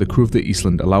this, the crew of the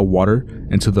Eastland allowed water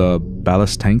into the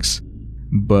ballast tanks,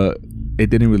 but it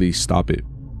didn't really stop it.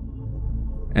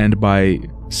 And by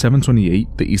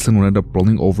 7:28, the Eastland would end up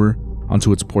rolling over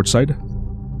onto its port side.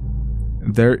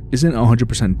 There isn't a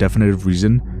 100% definitive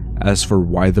reason as for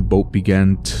why the boat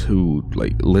began to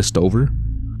list over.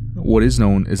 What is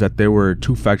known is that there were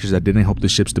 2 factors that didn't help the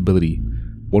ship's stability.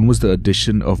 One was the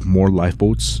addition of more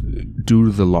lifeboats due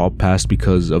to the law passed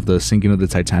because of the sinking of the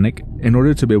Titanic. In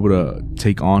order to be able to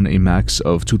take on a max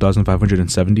of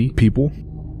 2,570 people,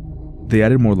 they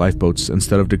added more lifeboats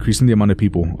instead of decreasing the amount of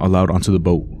people allowed onto the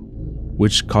boat,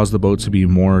 which caused the boat to be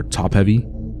more top heavy,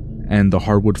 and the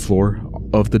hardwood floor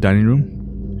of the dining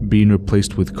room being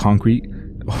replaced with concrete.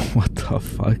 What the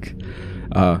fuck?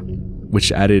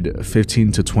 Which added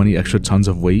 15 to 20 extra tons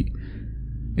of weight.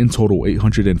 In total,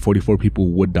 844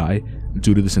 people would die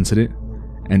due to this incident,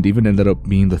 and even ended up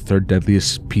being the 3rd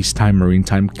deadliest peacetime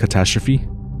maritime catastrophe.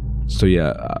 So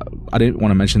yeah, I didn't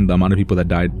want to mention the amount of people that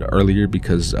died earlier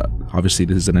because obviously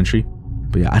this is an entry.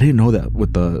 But yeah, I didn't know that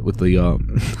with the with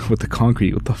the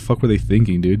concrete. What the fuck were they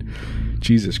thinking, dude?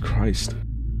 Jesus Christ.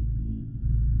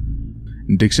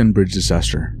 Dixon Bridge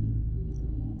disaster.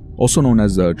 Also known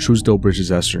as the Truesdale Bridge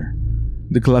disaster.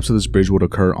 The collapse of this bridge would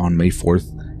occur on May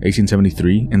 4th,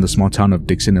 1873 in the small town of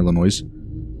Dixon, Illinois.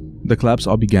 The collapse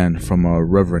all began from a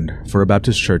reverend for a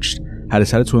Baptist church had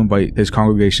decided to invite his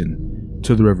congregation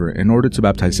to the river in order to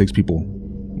baptize 6 people.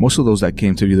 Most of those that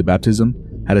came to view the baptism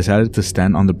had decided to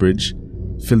stand on the bridge,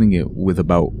 filling it with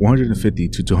about 150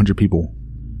 to 200 people.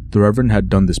 The Reverend had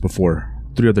done this before,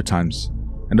 3 other times,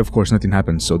 and of course nothing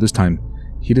happened, so this time,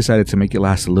 he decided to make it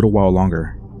last a little while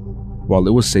longer. While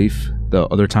it was safe the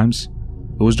other times,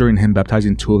 it was during him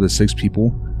baptizing 2 of the 6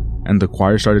 people, and the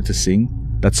choir started to sing,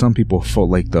 that some people felt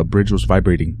like the bridge was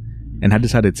vibrating, and had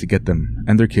decided to get them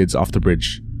and their kids off the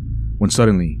bridge, when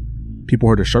suddenly, people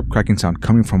heard a sharp cracking sound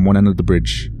coming from one end of the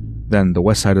bridge. Then the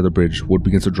west side of the bridge would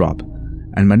begin to drop,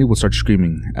 and many would start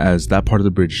screaming as that part of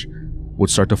the bridge would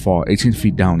start to fall 18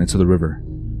 feet down into the river.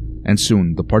 And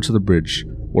soon, the parts of the bridge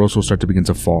would also start to begin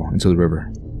to fall into the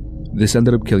river. This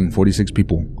ended up killing 46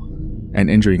 people, and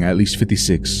injuring at least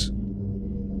 56.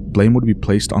 Blame would be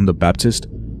placed on the Baptists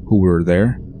who were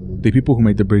there, the people who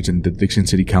made the bridge, and the Dixon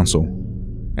City Council.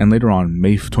 And later on,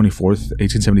 May 24th,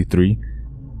 1873,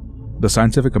 the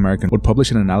Scientific American would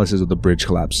publish an analysis of the bridge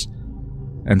collapse,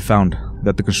 and found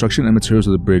that the construction and materials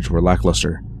of the bridge were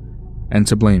lackluster, and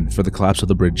to blame for the collapse of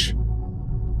the bridge.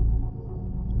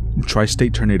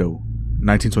 Tri-State Tornado,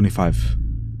 1925.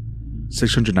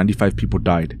 695 people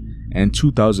died, and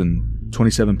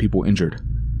 2,027 people injured.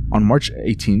 On March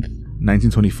 18th,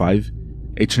 1925,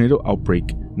 a tornado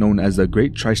outbreak known as the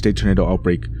Great Tri-State Tornado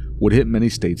Outbreak would hit many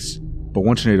states, but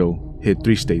one tornado hit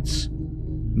 3 states: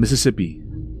 Mississippi,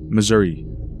 Missouri,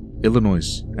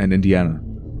 Illinois, and Indiana.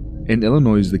 In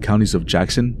Illinois, the counties of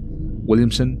Jackson,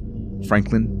 Williamson,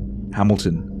 Franklin,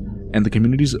 Hamilton, and the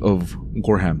communities of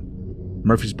Gorham,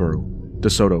 Murphysboro,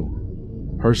 DeSoto,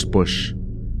 Hurstbush,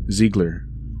 Ziegler,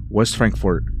 West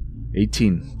Frankfort,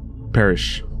 18,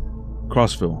 Parrish,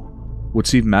 Crossville, would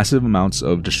see massive amounts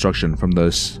of destruction from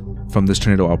this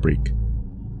tornado outbreak.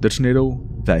 The tornado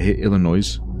that hit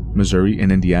Illinois, Missouri,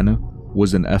 and Indiana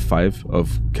was an F5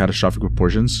 of catastrophic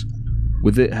proportions,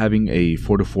 with it having a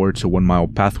 4 to 1 mile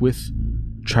path width,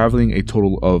 traveling a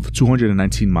total of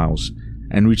 219 miles,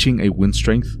 and reaching a wind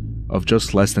strength of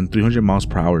just less than 300 miles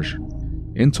per hour.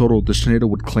 In total, this tornado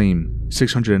would claim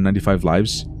 695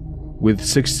 lives, with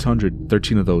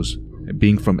 613 of those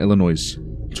being from Illinois,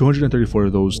 234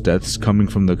 of those deaths coming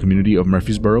from the community of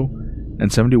Murphysboro,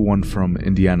 and 71 from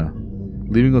Indiana,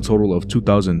 leaving a total of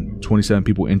 2,027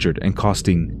 people injured and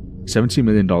costing $17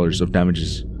 million of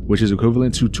damages, which is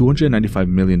equivalent to $295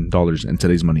 million in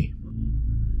today's money.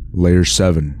 Layer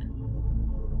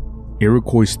 7.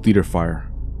 Iroquois Theater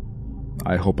Fire.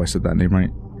 I hope I said that name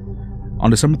right. On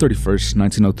December 31st,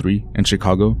 1903, in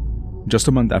Chicago, just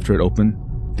a month after it opened,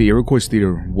 the Iroquois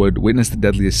Theater would witness the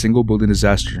deadliest single-building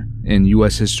disaster in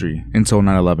U.S. history until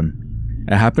 9/11.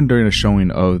 It happened during a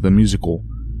showing of the musical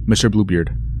Mr.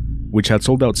 Bluebeard, which had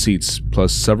sold out seats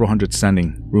plus several hundred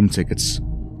standing room tickets.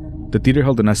 The theater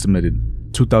held an estimated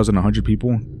 2,100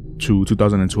 people to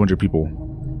 2,200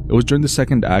 people. It was during the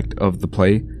second act of the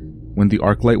play when the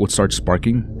arc light would start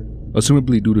sparking,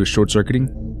 assumably due to short-circuiting,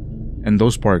 and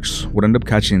those sparks would end up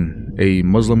catching a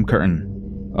Muslim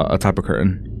curtain, a type of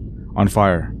curtain, on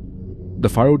fire. The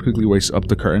fire would quickly race up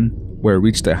the curtain, where it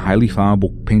reached a highly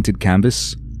flammable painted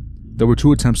canvas. There were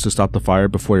 2 attempts to stop the fire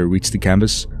before it reached the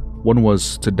canvas. One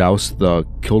was to douse the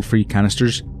kill-free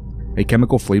canisters, a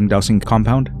chemical flame-dousing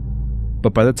compound,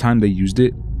 but by the time they used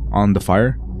it on the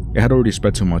fire, it had already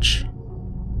spread too much.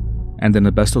 And an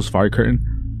asbestos fire curtain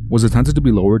was attempted to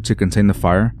be lowered to contain the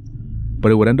fire,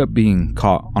 but it would end up being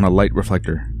caught on a light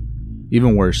reflector.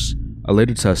 Even worse, a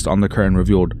later test on the curtain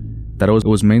revealed that it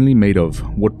was mainly made of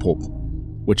wood pulp,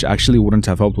 which actually wouldn't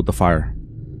have helped with the fire.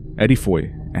 Eddie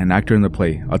Foy, an actor in the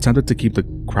play, attempted to keep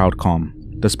the crowd calm,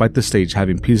 despite the stage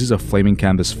having pieces of flaming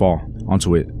canvas fall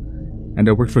onto it, and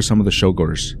it worked for some of the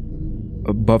showgoers.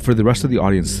 But for the rest of the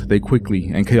audience, they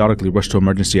quickly and chaotically rushed to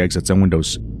emergency exits and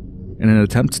windows in an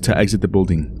attempt to exit the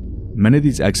building. Many of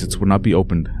these exits would not be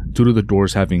opened due to the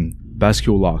doors having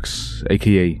bascule locks,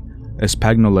 aka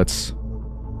espagnolets.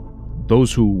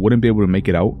 Those who wouldn't be able to make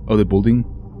it out of the building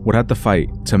would have to fight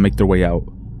to make their way out,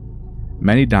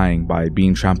 many dying by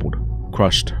being trampled,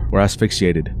 crushed, or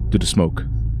asphyxiated due to smoke.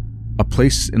 A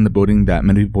place in the building that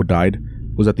many people died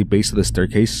was at the base of the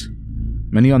staircase.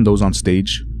 Many on those on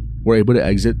stage were able to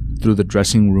exit through the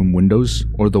dressing room windows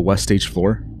or the west stage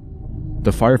floor.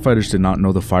 The firefighters did not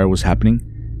know the fire was happening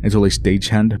until a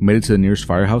stagehand made it to the nearest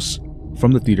firehouse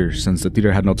from the theater, since the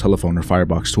theater had no telephone or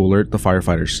firebox to alert the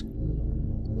firefighters.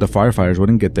 The firefighters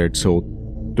wouldn't get there till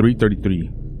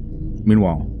 3:33.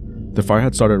 Meanwhile, the fire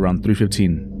had started around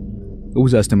 3:15. It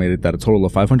was estimated that a total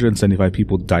of 575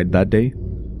 people died that day.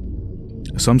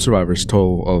 Some survivors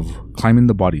told of climbing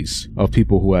the bodies of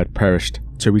people who had perished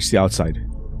to reach the outside,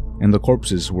 and the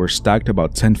corpses were stacked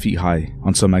about 10 feet high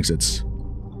on some exits.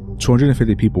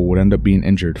 250 people would end up being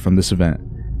injured from this event,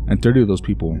 and 30 of those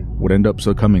people would end up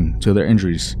succumbing to their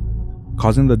injuries,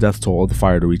 causing the death toll of the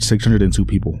fire to reach 602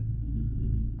 people.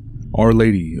 Our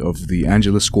Lady of the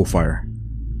Angelus School Fire.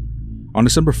 On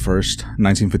December 1st,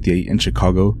 1958 in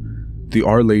Chicago, the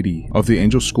Our Lady of the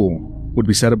Angel School would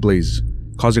be set ablaze,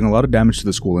 causing a lot of damage to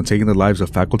the school and taking the lives of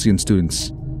faculty and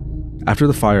students. After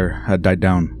the fire had died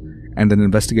down, and an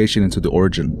investigation into the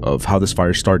origin of how this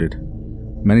fire started,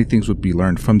 many things would be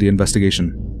learned from the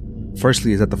investigation.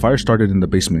 Firstly is that the fire started in the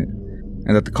basement,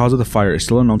 and that the cause of the fire is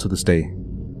still unknown to this day.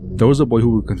 There was a boy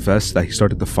who would confess that he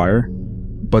started the fire,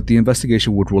 but the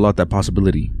investigation would rule out that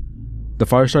possibility. The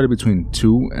fire started between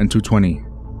 2 and 2:20,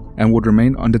 and would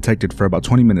remain undetected for about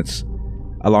 20 minutes,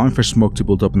 allowing for smoke to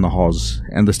build up in the halls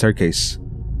and the staircase.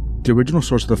 The original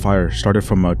source of the fire started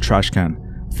from a trash can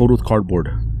filled with cardboard.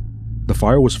 The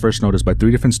fire was first noticed by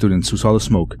 3 different students who saw the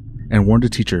smoke and warned a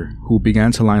teacher, who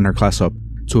began to line her class up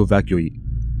to evacuate.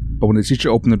 But when the teacher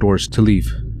opened the doors to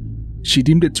leave, she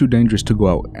deemed it too dangerous to go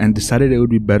out and decided it would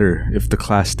be better if the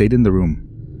class stayed in the room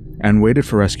and waited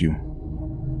for rescue.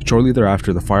 Shortly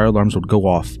thereafter, the fire alarms would go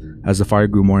off as the fire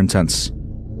grew more intense.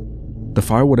 The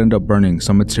fire would end up burning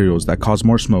some materials that caused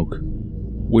more smoke,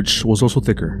 which was also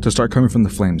thicker, to start coming from the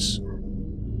flames,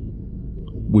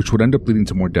 which would end up leading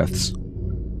to more deaths.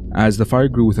 As the fire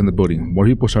grew within the building, more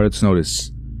people started to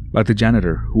notice, like the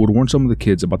janitor who would warn some of the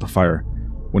kids about the fire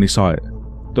when he saw it.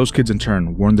 Those kids in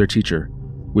turn warned their teacher,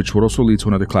 which would also lead to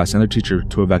another class and their teacher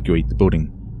to evacuate the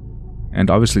building. And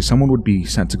obviously someone would be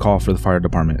sent to call for the fire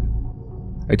department.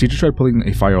 A teacher tried pulling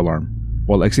a fire alarm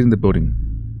while exiting the building,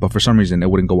 but for some reason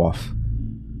it wouldn't go off.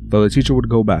 Though the teacher would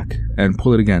go back and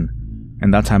pull it again,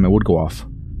 and that time it would go off,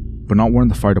 but not warn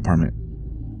the fire department.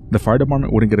 The fire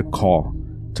department wouldn't get a call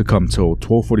to come till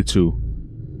 12:42.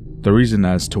 The reason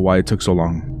as to why it took so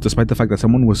long, despite the fact that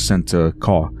someone was sent to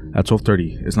call at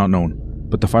 12:30, is not known,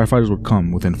 but the firefighters would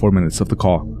come within 4 minutes of the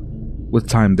call. With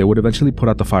time, they would eventually put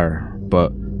out the fire,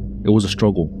 but it was a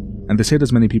struggle, and they saved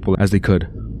as many people as they could.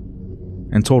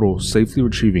 In total, safely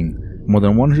retrieving more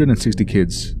than 160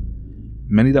 kids.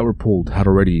 Many that were pulled had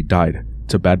already died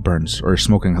to bad burns or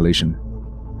smoke inhalation.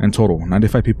 In total,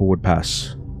 95 people would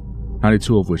pass,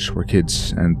 92 of which were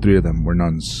kids, and 3 of them were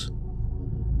nuns.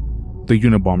 The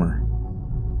Unabomber.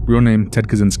 Real name Ted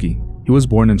Kaczynski. He was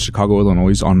born in Chicago,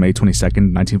 Illinois on May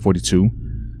 22nd, 1942.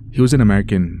 He was an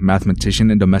American mathematician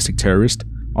and domestic terrorist.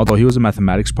 Although he was a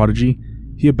mathematics prodigy,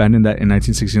 he abandoned that in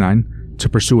 1969 to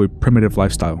pursue a primitive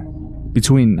lifestyle.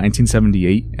 Between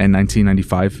 1978 and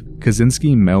 1995,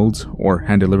 Kaczynski mailed or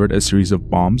hand-delivered a series of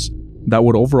bombs that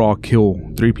would overall kill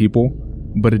 3 people,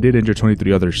 but it did injure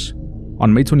 23 others.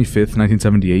 On May 25th,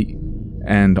 1978,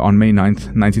 and on May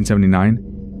 9th,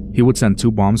 1979, he would send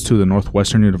 2 bombs to the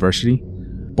Northwestern University.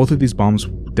 Both of these bombs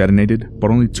detonated,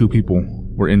 but only 2 people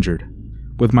were injured,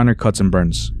 with minor cuts and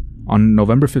burns. On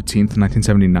November 15th,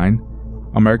 1979,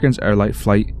 American's Airlight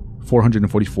Flight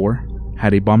 444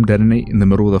 had a bomb detonate in the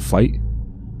middle of the flight.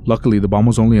 Luckily, the bomb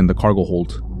was only in the cargo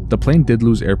hold. The plane did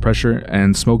lose air pressure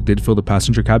and smoke did fill the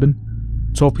passenger cabin.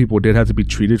 12 people did have to be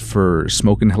treated for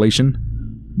smoke inhalation.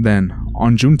 Then,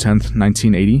 on June 10th,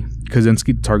 1980,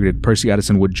 Kaczynski targeted Percy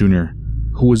Addison Wood Jr.,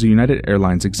 who was a United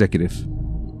Airlines executive.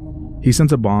 He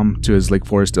sent a bomb to his Lake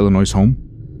Forest, Illinois home.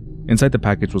 Inside the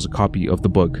package was a copy of the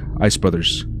book, Ice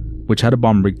Brothers, which had a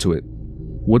bomb rigged to it.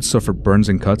 Wood suffered burns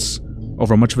and cuts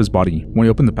over much of his body when he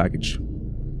opened the package.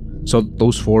 So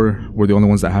those 4 were the only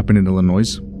ones that happened in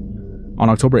Illinois. On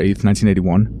October 8th,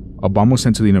 1981, a bomb was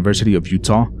sent to the University of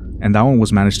Utah, and that one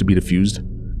was managed to be defused.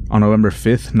 On November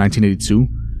 5th, 1982,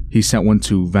 he sent one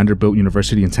to Vanderbilt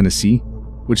University in Tennessee,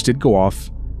 which did go off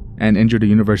and injured a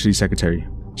university secretary.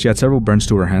 She had several burns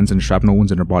to her hands and shrapnel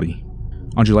wounds in her body.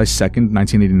 On July 2nd,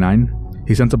 1989,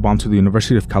 he sent a bomb to the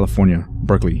University of California,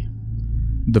 Berkeley.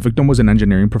 The victim was an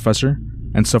engineering professor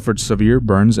and suffered severe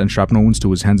burns and shrapnel wounds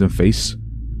to his hands and face.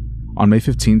 On May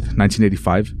 15th,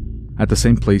 1985, at the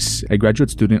same place, a graduate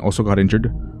student also got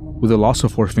injured with a loss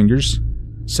of 4 fingers,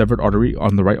 severed artery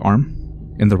on the right arm,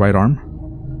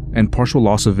 and partial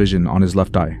loss of vision on his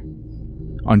left eye.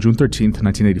 On June 13th,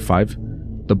 1985,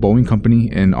 the Boeing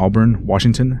company in Auburn,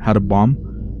 Washington had a bomb,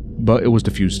 but it was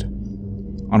defused.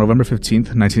 On November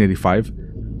 15th, 1985,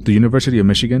 the University of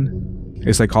Michigan,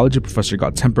 a psychology professor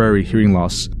got temporary hearing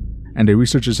loss and a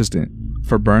research assistant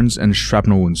for burns and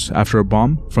shrapnel wounds after a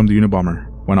bomb from the Unabomber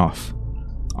went off.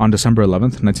 On December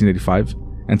 11th, 1985,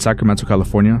 in Sacramento,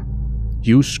 California,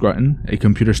 Hugh Scruton, a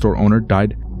computer store owner,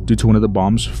 died due to one of the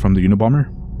bombs from the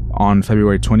Unabomber. On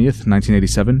February 20th,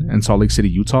 1987, in Salt Lake City,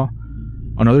 Utah,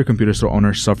 another computer store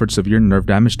owner suffered severe nerve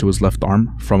damage to his left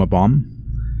arm from a bomb.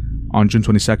 On June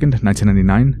 22nd,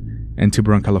 1999, in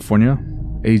Tiburon, California,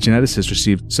 a geneticist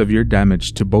received severe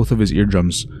damage to both of his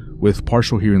eardrums with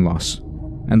partial hearing loss,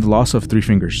 and the loss of 3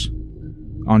 fingers.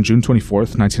 On June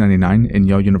 24th, 1999, in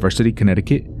Yale University,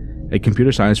 Connecticut, a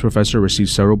computer science professor received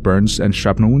several burns and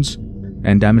shrapnel wounds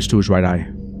and damage to his right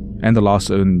eye, and the loss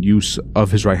in use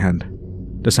of his right hand.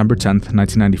 December 10th,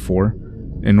 1994,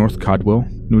 in North Caldwell,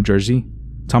 New Jersey,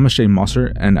 Thomas J.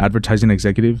 Mosser, an advertising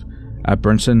executive at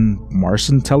Burnson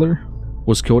Marson Teller,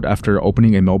 was killed after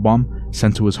opening a mail bomb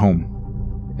sent to his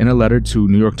home. In a letter to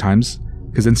New York Times,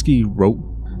 Kaczynski wrote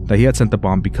that he had sent the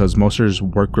bomb because Mosser's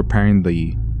work repairing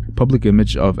the public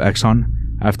image of Exxon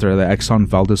after the Exxon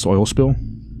Valdez oil spill.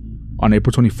 On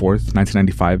April 24th,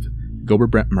 1995, Gilbert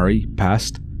Brent Murray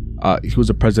passed. He was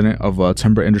the president of a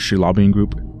timber industry lobbying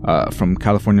group from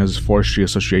California's Forestry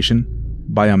Association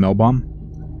by a mail bomb.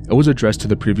 It was addressed to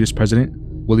the previous president,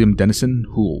 William Dennison,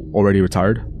 who already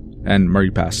retired, and Murray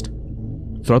passed.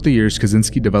 Throughout the years,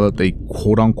 Kaczynski developed a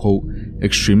quote-unquote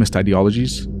extremist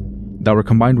ideologies that were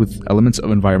combined with elements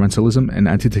of environmentalism and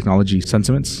anti-technology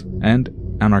sentiments and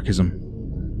anarchism.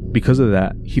 Because of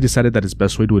that, he decided that his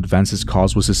best way to advance his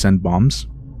cause was to send bombs.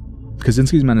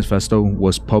 Kaczynski's manifesto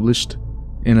was published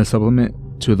in a supplement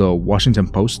to the Washington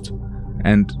Post,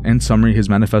 and in summary, his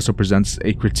manifesto presents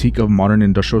a critique of modern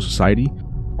industrial society,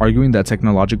 arguing that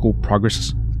technological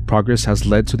progress has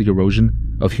led to the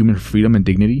erosion of human freedom and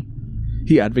dignity.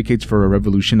 He advocates for a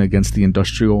revolution against the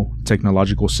industrial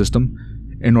technological system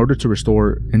in order to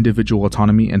restore individual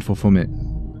autonomy and fulfillment.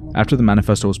 After the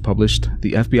manifesto was published,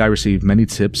 the FBI received many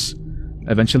tips.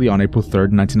 Eventually, on April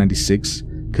 3rd, 1996,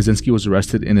 Kaczynski was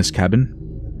arrested in his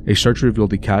cabin. A search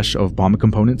revealed a cache of bomb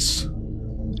components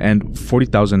and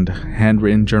 40,000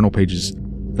 handwritten journal pages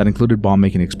that included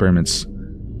bomb-making experiments,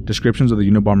 descriptions of the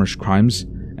Unabomber's crimes,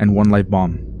 and one live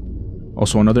bomb.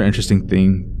 Also, another interesting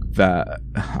thing that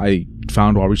I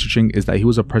found while researching is that he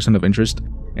was a person of interest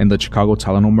in the Chicago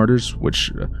Tylenol murders,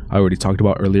 which I already talked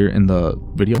about earlier in the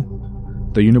video.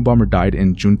 The Unabomber died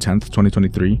in June 10th,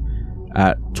 2023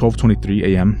 at 12:23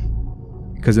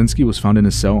 a.m. Kaczynski was found in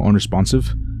his cell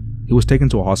unresponsive. He was taken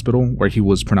to a hospital where he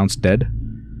was pronounced dead.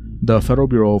 The Federal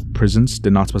Bureau of Prisons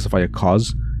did not specify a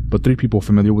cause, but 3 people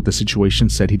familiar with the situation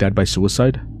said he died by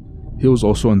suicide. He was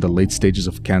also in the late stages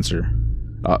of cancer.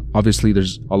 Obviously,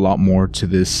 there's a lot more to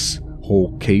this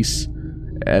whole case,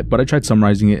 but I tried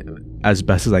summarizing it as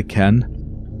best as I can,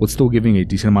 with still giving a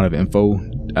decent amount of info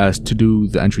as to do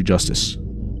the entry justice.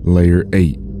 Layer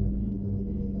 8.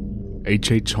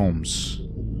 H Holmes,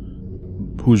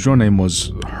 whose real name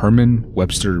was Herman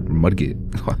Webster Mudgett.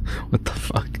 What the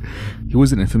fuck? He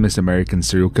was an infamous American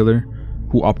serial killer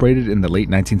who operated in the late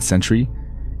 19th century.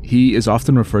 He is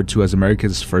often referred to as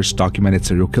America's first documented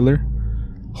serial killer.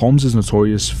 Holmes is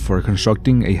notorious for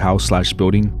constructing a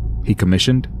house/building he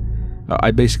commissioned.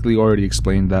 I basically already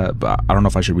explained that, but I don't know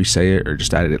if I should re-say it or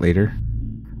just add it later.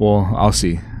 Well, I'll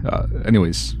see.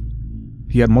 Anyways,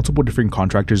 he had multiple different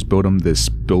contractors build him this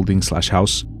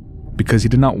building/house because he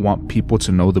did not want people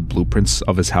to know the blueprints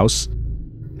of his house.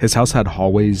 His house had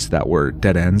hallways that were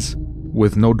dead ends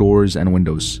with no doors and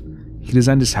windows. He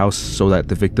designed his house so that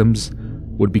the victims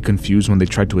would be confused when they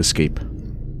tried to escape.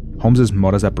 Holmes's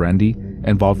modus operandi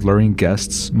involved luring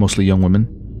guests, mostly young women,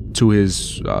 to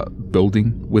his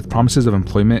building with promises of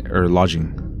employment or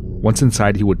lodging. Once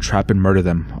inside, he would trap and murder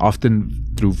them, often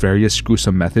through various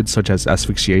gruesome methods such as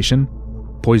asphyxiation,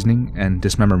 poisoning, and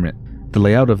dismemberment. The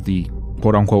layout of the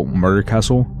quote-unquote murder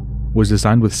castle was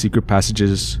designed with secret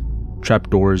passages,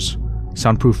 trapdoors,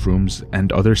 soundproof rooms,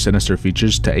 and other sinister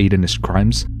features to aid in his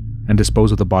crimes and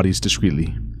dispose of the bodies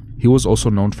discreetly. He was also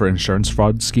known for insurance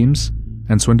fraud schemes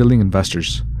and swindling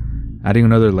investors, adding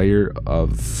another layer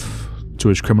to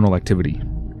his criminal activity.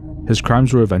 His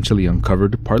crimes were eventually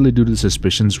uncovered, partly due to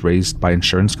suspicions raised by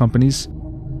insurance companies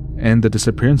and the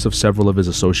disappearance of several of his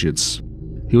associates.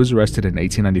 He was arrested in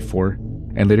 1894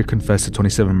 and later confessed to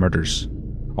 27 murders,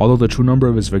 although the true number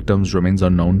of his victims remains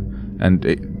unknown,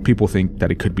 and people think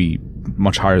that it could be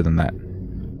much higher than that.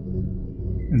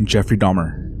 And Jeffrey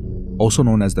Dahmer, also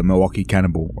known as the Milwaukee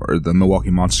Cannibal or the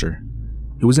Milwaukee Monster.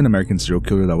 He was an American serial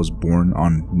killer that was born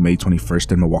on May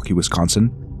 21st in Milwaukee,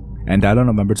 Wisconsin, and died on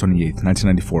November 28th,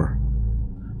 1994.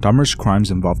 Dahmer's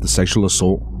crimes involved the sexual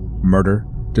assault, murder,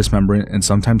 dismemberment, and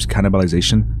sometimes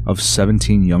cannibalization of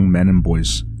 17 young men and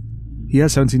boys. He had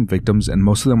 17 victims, and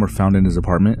most of them were found in his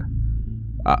apartment.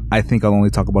 I think I'll only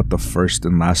talk about the first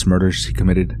and last murders he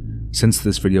committed, since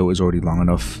this video is already long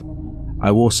enough.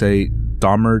 I will say,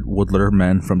 Dahmer would lure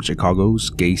men from Chicago's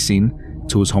gay scene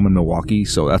to his home in Milwaukee,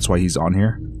 so that's why he's on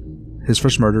here. His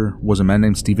first murder was a man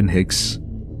named Stephen Hicks.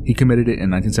 He committed it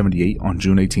in 1978 on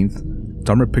June 18th,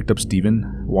 Dahmer picked up Steven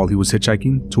while he was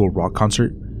hitchhiking to a rock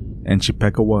concert in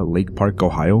Chippewa Lake Park,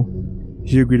 Ohio.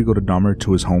 He agreed to go to Dahmer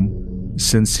to his home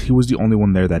since he was the only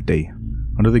one there that day,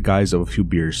 under the guise of a few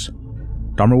beers.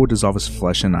 Dahmer would dissolve his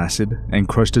flesh in acid and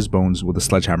crushed his bones with a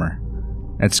sledgehammer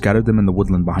and scattered them in the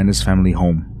woodland behind his family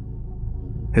home.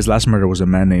 His last murder was a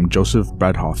man named Joseph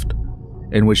Bradhoft,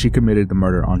 in which he committed the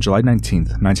murder on July 19,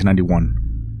 1991.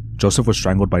 Joseph was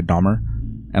strangled by Dahmer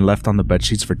and left on the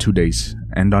bedsheets for 2 days,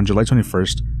 and on July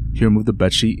 21st, he removed the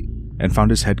bedsheet and found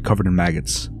his head covered in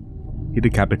maggots. He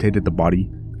decapitated the body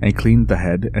and cleaned the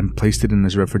head and placed it in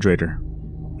his refrigerator.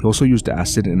 He also used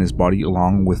acid in his body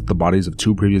along with the bodies of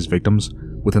 2 previous victims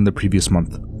within the previous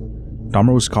month.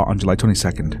 Dahmer was caught on July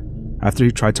 22nd, after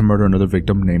he tried to murder another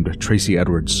victim named Tracy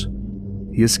Edwards.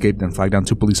 He escaped and flagged down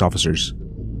 2 police officers,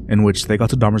 in which they got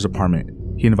to Dahmer's apartment.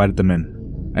 He invited them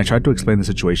in and tried to explain the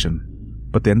situation,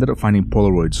 but they ended up finding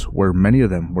Polaroids where many of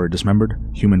them were dismembered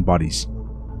human bodies.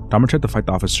 Dahmer tried to fight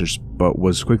the officers, but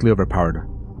was quickly overpowered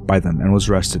by them and was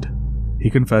arrested. He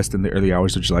confessed in the early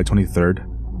hours of July 23rd.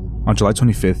 On July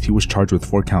 25th, he was charged with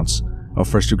 4 counts of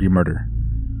first-degree murder,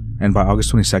 and by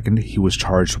August 22nd, he was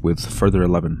charged with further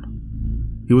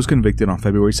 11. He was convicted on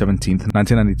February 17th,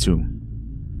 1992,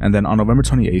 and then on November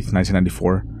 28th,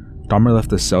 1994, Dahmer left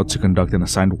the cell to conduct an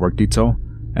assigned work detail,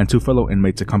 and 2 fellow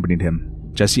inmates accompanied him,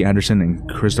 Jesse Anderson and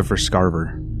Christopher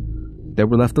Scarver. They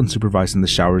were left unsupervised in the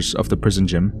showers of the prison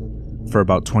gym for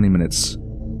about 20 minutes.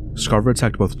 Scarver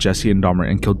attacked both Jesse and Dahmer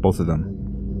and killed both of them.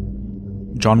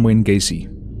 John Wayne Gacy,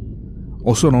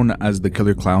 also known as the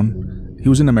Killer Clown, he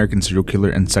was an American serial killer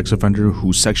and sex offender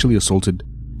who sexually assaulted,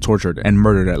 tortured, and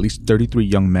murdered at least 33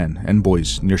 young men and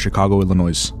boys near Chicago,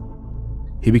 Illinois.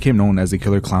 He became known as the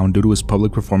Killer Clown due to his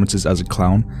public performances as a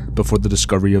clown before the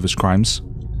discovery of his crimes.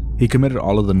 He committed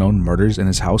all of the known murders in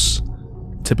his house.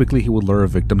 Typically, he would lure a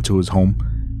victim to his home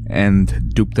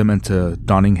and dupe them into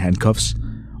donning handcuffs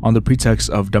on the pretext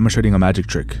of demonstrating a magic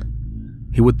trick.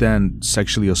 He would then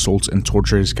sexually assault and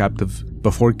torture his captive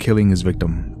before killing his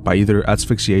victim by either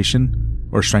asphyxiation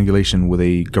or strangulation with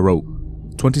a garrote.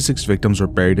 26 victims were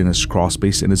buried in his crawl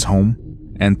space in his home,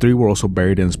 and 3 were also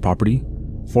buried in his property.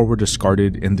 4 were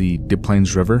discarded in the Des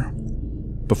Plaines River.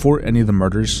 Before any of the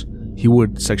murders, he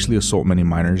would sexually assault many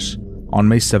minors. On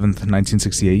May 7th,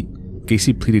 1968,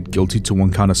 Gacy pleaded guilty to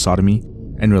 1 count of sodomy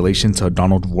in relation to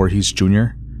Donald Voorhees Jr.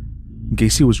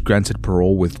 Gacy was granted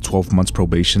parole with 12 months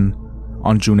probation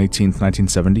on June 18,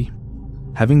 1970.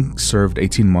 Having served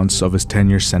 18 months of his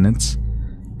 10-year sentence,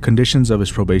 conditions of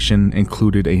his probation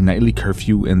included a nightly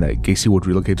curfew and that Gacy would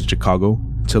relocate to Chicago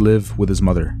to live with his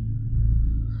mother.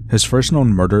 His first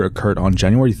known murder occurred on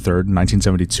January 3,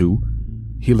 1972.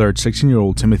 He lured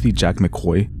 16-year-old Timothy Jack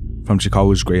McCoy from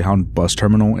Chicago's Greyhound bus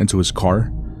terminal into his car.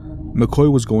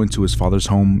 McCoy was going to his father's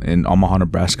home in Omaha,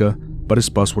 Nebraska, but his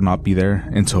bus would not be there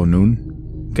until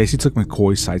noon. Gacy took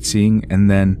McCoy sightseeing and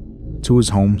then to his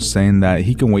home, saying that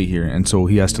he can wait here until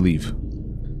he has to leave.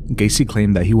 Gacy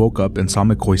claimed that he woke up and saw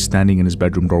McCoy standing in his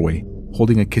bedroom doorway,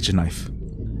 holding a kitchen knife.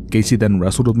 Gacy then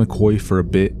wrestled with McCoy for a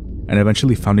bit and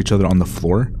eventually found each other on the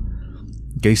floor.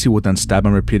 Gacy would then stab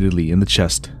him repeatedly in the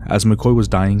chest. As McCoy was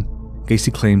dying,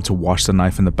 Gacy claimed to wash the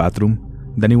knife in the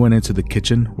bathroom. Then he went into the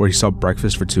kitchen where he saw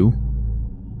breakfast for 2.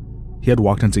 He had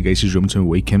walked into Gacy's room to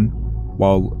wake him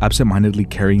while absent-mindedly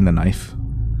carrying the knife.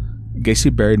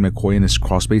 Gacy buried McCoy in his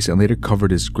crawlspace and later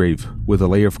covered his grave with a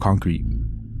layer of concrete.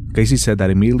 Gacy said that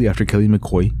immediately after killing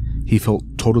McCoy, he felt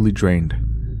totally drained,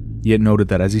 yet noted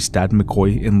that as he stabbed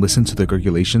McCoy and listened to the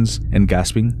gurgulations and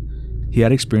gasping, he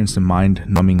had experienced a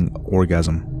mind-numbing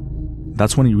orgasm.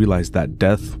 That's when he realized that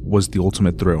death was the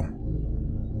ultimate thrill.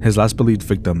 His last believed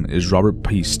victim is Robert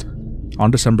Piest.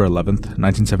 On December 11th,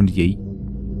 1978,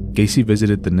 Gacy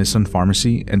visited the Nissan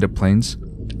pharmacy in Des Plaines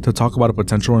to talk about a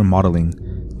potential remodeling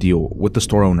deal with the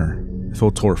store owner,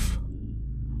 Phil Torf.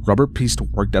 Robert Piest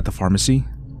worked at the pharmacy.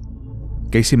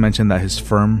 Gacy mentioned that his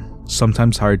firm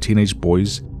sometimes hired teenage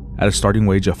boys at a starting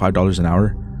wage of $5 an hour,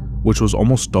 which was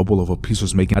almost double of what Piest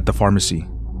was making at the pharmacy.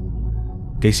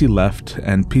 Gacy left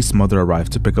and Piest's mother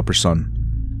arrived to pick up her son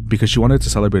because she wanted to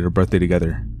celebrate her birthday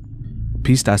together.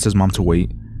 Piest asked his mom to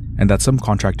wait and that some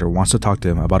contractor wants to talk to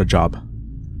him about a job.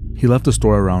 He left the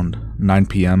store around 9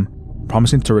 p.m.,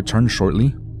 promising to return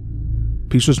shortly.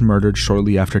 Piest was murdered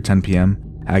shortly after 10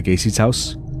 p.m. at Gacy's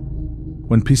house.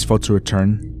 When Piest failed to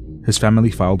return, his family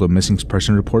filed a missing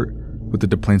person report with the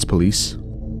Des Plaines police.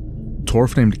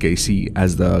 Torf named Gacy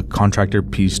as the contractor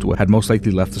Piest had most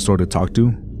likely left the store to talk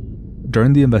to.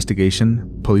 During the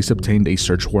investigation, police obtained a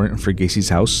search warrant for Gacy's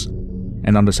house,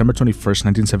 and on December 21st,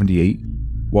 1978,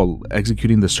 while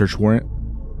executing the search warrant,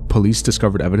 police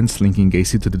discovered evidence linking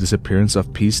Gacy to the disappearance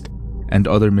of Piest and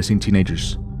other missing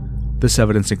teenagers. This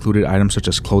evidence included items such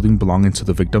as clothing belonging to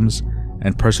the victims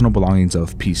and personal belongings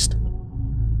of Piast.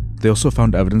 They also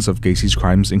found evidence of Gacy's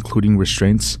crimes, including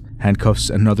restraints, handcuffs,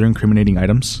 and other incriminating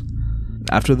items.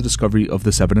 After the discovery of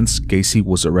this evidence, Gacy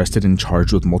was arrested and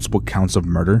charged with multiple counts of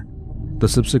murder. The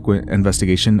subsequent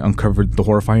investigation uncovered the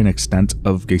horrifying extent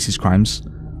of Gacy's crimes,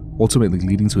 ultimately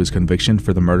leading to his conviction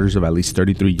for the murders of at least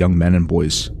 33 young men and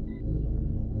boys.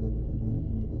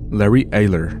 Larry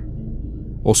Eyler,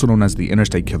 also known as the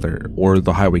Interstate Killer or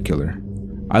the Highway Killer.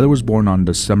 Eyler was born on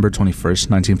December 21st,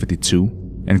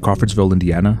 1952 in Crawfordsville,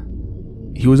 Indiana.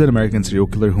 He was an American serial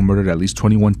killer who murdered at least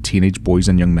 21 teenage boys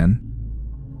and young men.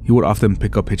 He would often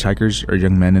pick up hitchhikers or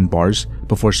young men in bars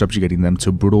before subjugating them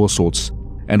to brutal assaults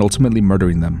and ultimately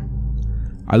murdering them.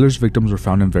 Eyler's victims were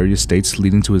found in various states,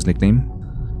 leading to his nickname.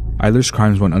 Eyler's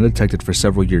crimes went undetected for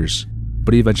several years,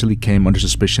 but he eventually came under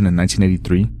suspicion in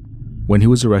 1983 when he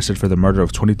was arrested for the murder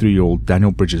of 23-year-old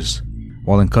Daniel Bridges.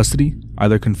 While in custody,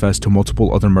 Eyler confessed to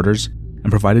multiple other murders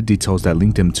and provided details that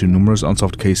linked him to numerous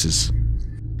unsolved cases.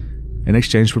 In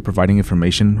exchange for providing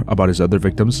information about his other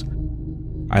victims,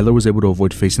 Eyler was able to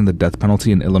avoid facing the death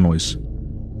penalty in Illinois.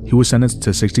 He was sentenced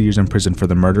to 60 years in prison for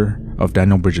the murder of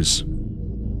Daniel Bridges.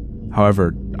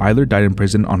 However, Eyler died in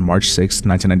prison on March 6,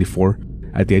 1994,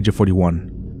 at the age of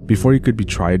 41, before he could be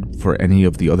tried for any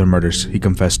of the other murders he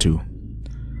confessed to.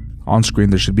 On screen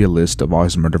there should be a list of all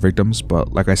his murder victims,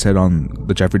 but like I said on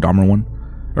the Jeffrey Dahmer one,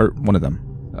 or one of them,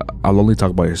 I'll only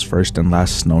talk about his first and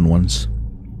last known ones.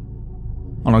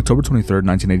 On October 23,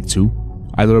 1982,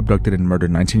 Eyler abducted and murdered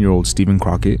 19-year-old Stephen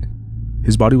Crockett.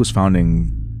 His body was found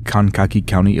in Kankakee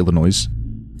County, Illinois,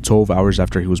 12 hours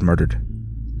after he was murdered.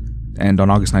 And on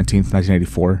August 19,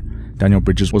 1984, Daniel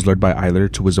Bridges was lured by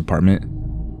Eyler to his apartment.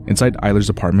 Inside Eyler's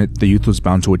apartment, the youth was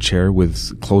bound to a chair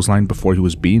with clothesline before he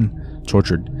was beaten,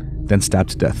 tortured, then stabbed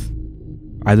to death.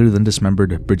 Eyler then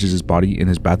dismembered Bridges' body in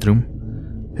his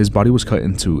bathroom. His body was cut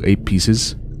into 8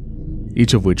 pieces,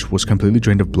 each of which was completely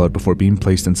drained of blood before being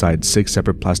placed inside 6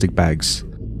 separate plastic bags.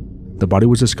 The body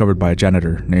was discovered by a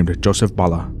janitor named Joseph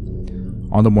Bala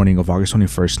on the morning of August 21,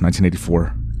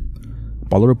 1984.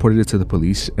 Bala reported it to the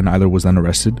police and Eyler was then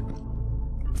arrested.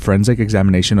 Forensic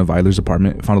examination of Eyler's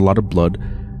apartment found a lot of blood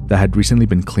that had recently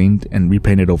been cleaned and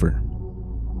repainted over.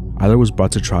 Eyler was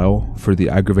brought to trial for the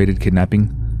aggravated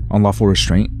kidnapping, unlawful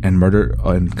restraint, and murder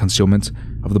and concealment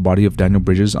of the body of Daniel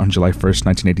Bridges on July 1,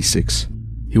 1986.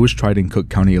 He was tried in Cook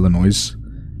County, Illinois,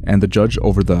 and the judge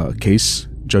over the case,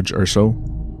 Judge Urso,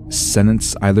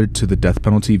 sentenced Eyler to the death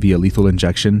penalty via lethal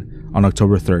injection on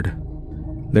October 3rd.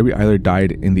 Larry Eyler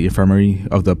died in the infirmary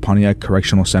of the Pontiac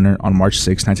Correctional Center on March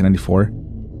 6,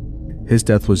 1994. His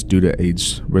death was due to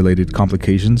AIDS-related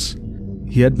complications.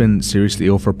 He had been seriously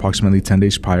ill for approximately 10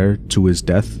 days prior to his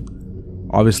death.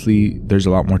 Obviously, there's a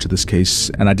lot more to this case,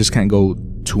 and I just can't go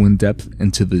too in-depth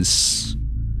into this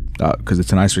because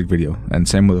it's an Iceberg video, and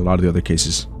same with a lot of the other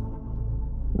cases.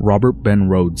 Robert Ben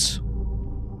Rhodes.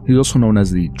 He's also known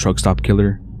as the Truck Stop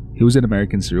Killer. He was an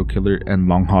American serial killer and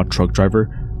long-haul truck driver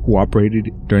who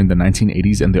operated during the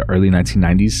 1980s and the early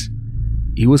 1990s.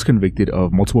 He was convicted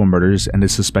of multiple murders and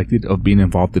is suspected of being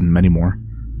involved in many more.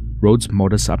 Rhodes'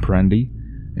 modus operandi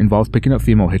involved picking up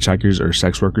female hitchhikers or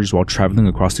sex workers while traveling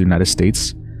across the United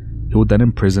States. He would then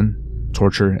imprison,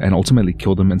 torture, and ultimately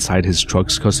kill them inside his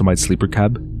truck's customized sleeper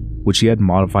cab, which he had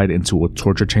modified into a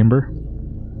torture chamber.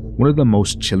 One of the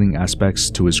most chilling aspects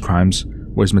to his crimes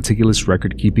was his meticulous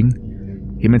record keeping.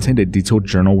 He maintained a detailed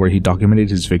journal where he documented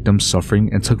his victims'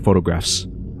 suffering and took photographs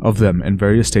of them in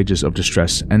various stages of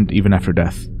distress and even after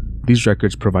death. These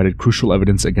records provided crucial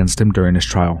evidence against him during his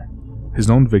trial. His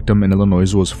known victim in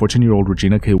Illinois was 14-year-old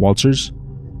Regina K. Walters.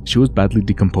 She was badly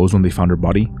decomposed when they found her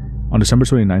body on December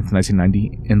 29,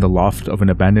 1990 in the loft of an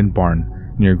abandoned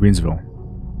barn near Greensville.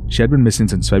 She had been missing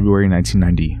since February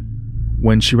 1990,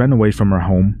 when she ran away from her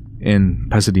home in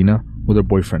Pasadena with her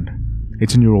boyfriend,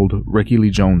 18-year-old Ricky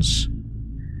Lee Jones.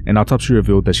 An autopsy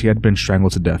revealed that she had been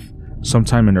strangled to death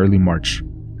sometime in early March.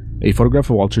 A photograph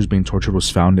of Walters being tortured was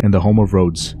found in the home of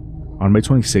Rhodes. On May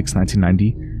 26,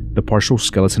 1990, the partial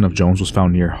skeleton of Jones was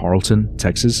found near Alton,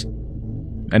 Texas,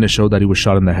 and it showed that he was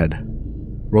shot in the head.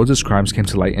 Rhodes' crimes came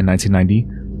to light in 1990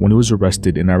 when he was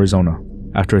arrested in Arizona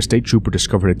after a state trooper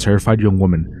discovered a terrified young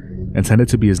woman, intended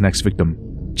to be his next victim,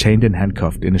 chained and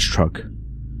handcuffed in his truck.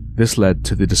 This led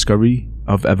to the discovery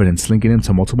of evidence linking him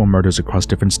to multiple murders across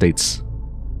different states.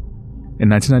 In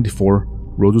 1994,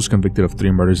 Rhodes was convicted of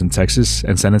 3 murders in Texas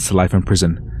and sentenced to life in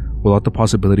prison, without the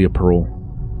possibility of parole.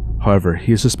 However,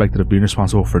 he is suspected of being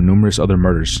responsible for numerous other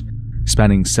murders,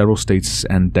 spanning several states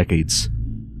and decades.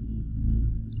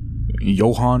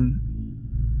 Johann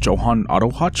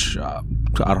Otto Hotch?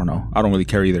 I don't know. I don't really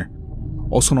care either.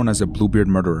 Also known as the Bluebeard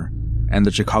Murderer, and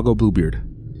the Chicago Bluebeard.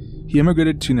 He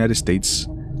immigrated to the United States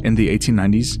in the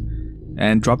 1890s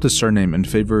and dropped his surname in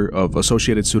favor of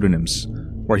associated pseudonyms,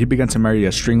 where he began to marry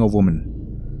a string of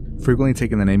women, frequently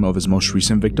taking the name of his most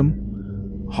recent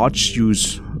victim. Hodge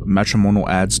used matrimonial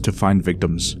ads to find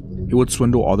victims. He would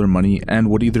swindle all their money and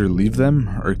would either leave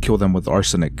them or kill them with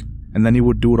arsenic, and then he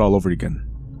would do it all over again.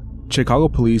 Chicago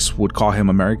police would call him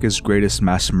America's greatest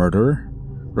mass murderer.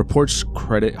 Reports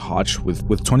credit Hodge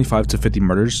with 25 to 50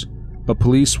 murders, but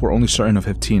police were only certain of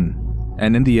 15,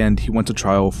 and in the end he went to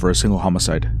trial for a single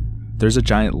homicide. There's a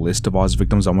giant list of all his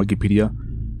victims on Wikipedia.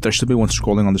 There should be one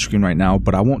scrolling on the screen right now,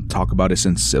 but I won't talk about it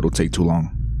since it'll take too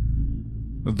long.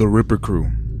 The Ripper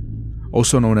Crew,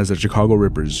 also known as the Chicago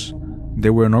Rippers. They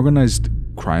were an organized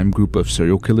crime group of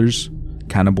serial killers,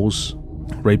 cannibals,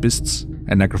 rapists,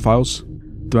 and necrophiles.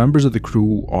 The members of the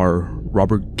crew are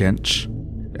Robert Gensch,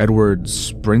 Edward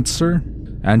Sprintzer,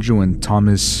 Andrew and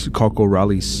Thomas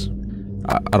Kokorales.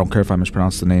 I don't care if I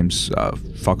mispronounce the names,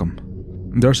 fuck them.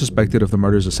 They are suspected of the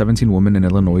murders of 17 women in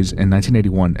Illinois in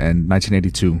 1981 and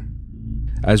 1982,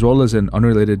 as well as an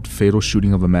unrelated fatal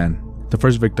shooting of a man. The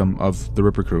first victim of the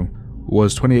Ripper Crew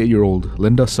was 28-year-old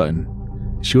Linda Sutton.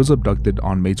 She was abducted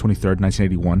on May 23,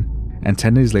 1981, and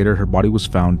 10 days later her body was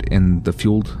found in the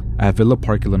field at Villa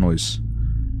Park, Illinois.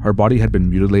 Her body had been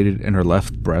mutilated and her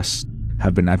left breast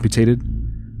had been amputated.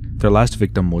 Their last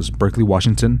victim was Berkeley,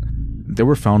 Washington. They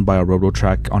were found by a railroad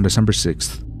track on December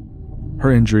 6th.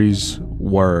 Her injuries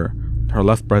were her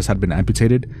left breast had been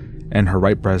amputated and her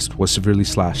right breast was severely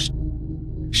slashed.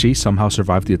 She somehow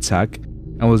survived the attack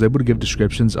and was able to give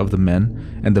descriptions of the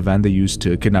men and the van they used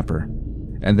to kidnap her,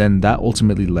 and then that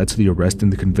ultimately led to the arrest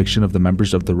and the conviction of the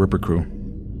members of the Ripper Crew.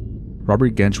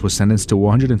 Robert Gensch was sentenced to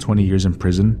 120 years in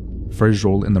prison for his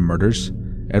role in the murders.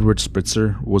 Edward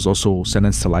Spritzer was also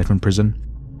sentenced to life in prison.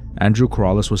 Andrew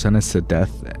Corrales was sentenced to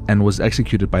death and was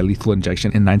executed by lethal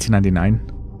injection in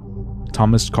 1999.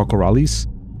 Thomas Kokorales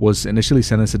was initially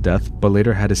sentenced to death, but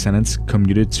later had his sentence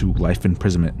commuted to life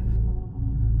imprisonment.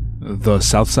 The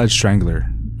Southside Strangler,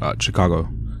 Chicago.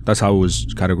 That's how it was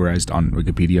categorized on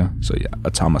Wikipedia, so yeah,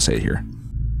 that's how I'm gonna say it here.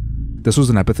 This was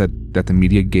an epithet that the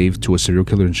media gave to a serial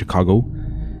killer in Chicago.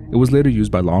 It was later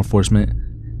used by law enforcement.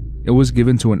 It was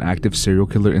given to an active serial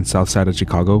killer in South Side of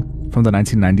Chicago from the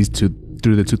 1990s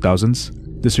through the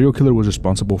 2000s. The serial killer was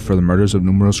responsible for the murders of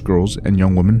numerous girls and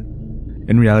young women.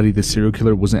 In reality, the serial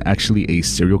killer wasn't actually a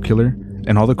serial killer,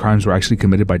 and all the crimes were actually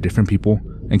committed by different people,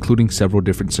 including several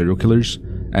different serial killers.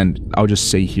 And I'll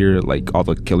just say here, like, all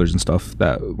the killers and stuff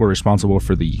that were responsible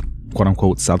for the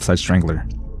quote-unquote Southside Strangler.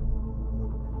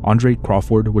 Andre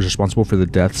Crawford was responsible for the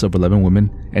deaths of 11 women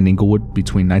in Englewood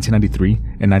between 1993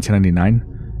 and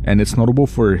 1999, and it's notable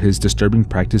for his disturbing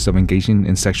practice of engaging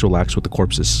in sexual acts with the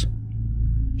corpses.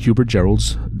 Hubert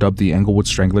Geralds, dubbed the Englewood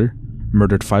Strangler,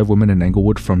 murdered 5 women in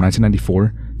Englewood from 1994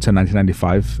 to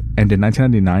 1995, and in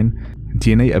 1999,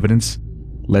 DNA evidence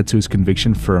led to his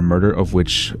conviction for a murder of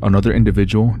which another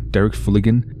individual, Derek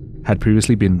Fulligan, had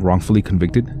previously been wrongfully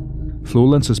convicted.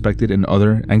 Fluellen, suspected in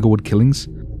other Englewood killings,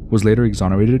 was later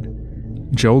exonerated.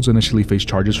 Geralds initially faced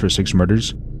charges for 6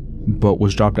 murders, but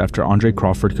was dropped after Andre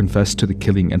Crawford confessed to the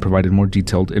killing and provided more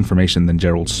detailed information than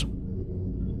Geralds.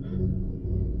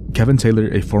 Kevin Taylor,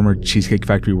 a former Cheesecake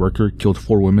Factory worker, killed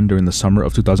 4 women during the summer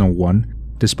of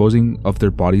 2001, disposing of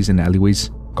their bodies in alleyways,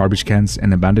 garbage cans,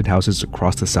 and abandoned houses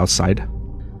across the South Side.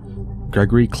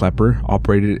 Gregory Klepper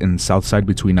operated in South Side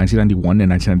between 1991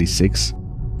 and 1996,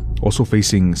 also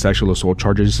facing sexual assault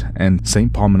charges in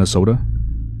St. Paul, Minnesota.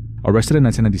 Arrested in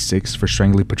 1996 for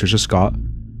strangling Patricia Scott,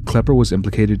 Klepper was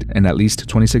implicated in at least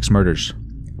 26 murders,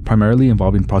 primarily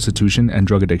involving prostitution and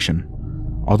drug addiction.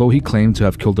 Although he claimed to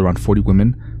have killed around 40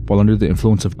 women while under the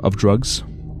influence of drugs,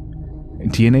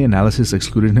 DNA analysis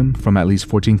excluded him from at least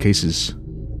 14 cases.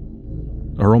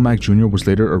 Earl Mack Jr. was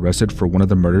later arrested for one of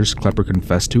the murders Klepper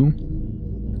confessed to.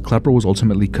 Klepper was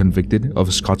ultimately convicted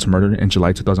of Scott's murder in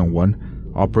July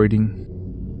 2001,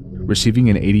 receiving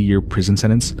an 80-year prison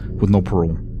sentence with no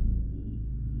parole.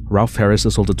 Ralph Harris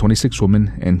assaulted 26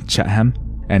 women in Chatham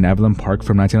and Avalon Park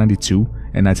from 1992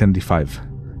 and 1995,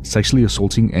 sexually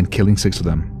assaulting and killing 6 of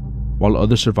them, while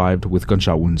others survived with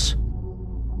gunshot wounds.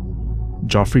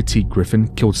 Geoffrey T. Griffin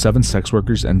killed 7 sex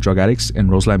workers and drug addicts in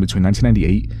Roseland between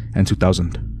 1998 and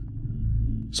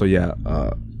 2000. So yeah,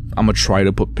 I'm gonna try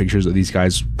to put pictures of these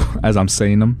guys as I'm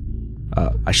saying them.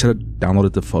 I should have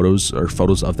downloaded the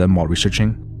photos of them while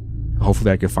researching.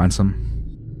 Hopefully I can find some.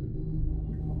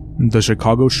 The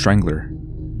Chicago Strangler.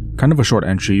 Kind of a short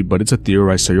entry, but it's a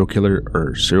theorized serial killer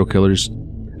or serial killers,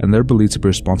 and they're believed to be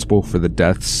responsible for the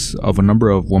deaths of a number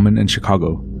of women in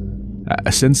Chicago.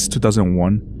 Since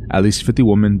 2001, at least 50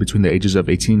 women between the ages of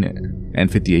 18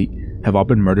 and 58 have all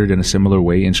been murdered in a similar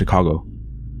way in Chicago.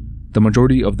 The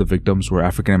majority of the victims were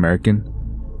African American,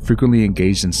 frequently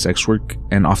engaged in sex work,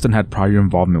 and often had prior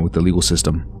involvement with the legal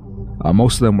system.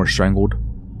 Most of them were strangled,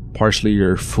 partially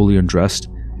or fully undressed,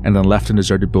 and then left in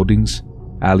deserted buildings,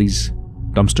 alleys,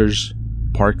 dumpsters,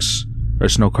 parks, or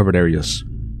snow-covered areas.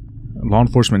 Law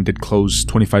enforcement did close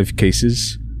 25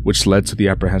 cases, which led to the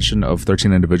apprehension of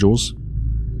 13 individuals.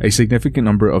 A significant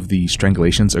number of the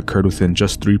strangulations occurred within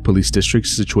just 3 police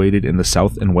districts situated in the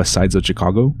south and west sides of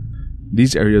Chicago.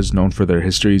 These areas, known for their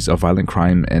histories of violent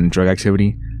crime and drug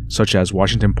activity, such as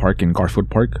Washington Park and Garfield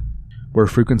Park, were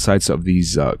frequent sites of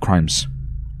these crimes.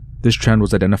 This trend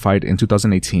was identified in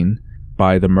 2018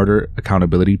 by the Murder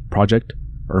Accountability Project,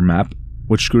 or MAP,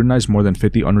 which scrutinized more than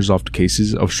 50 unresolved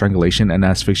cases of strangulation and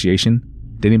asphyxiation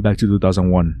dating back to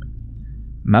 2001.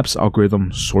 MAP's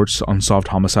algorithm sorts unsolved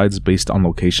homicides based on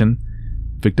location,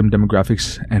 victim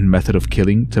demographics, and method of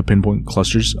killing to pinpoint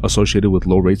clusters associated with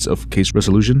low rates of case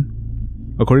resolution.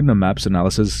 According to MAP's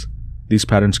analysis, these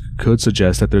patterns could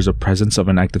suggest that there's a presence of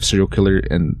an active serial killer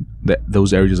in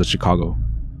those areas of Chicago.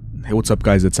 Hey, what's up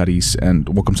guys, it's Aris, and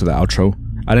welcome to the outro.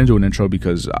 I didn't do an intro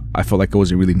because I felt like it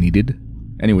wasn't really needed.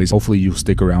 Anyways, hopefully you'll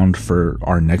stick around for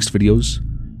our next videos.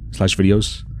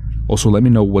 Also, let me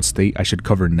know what state I should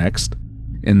cover next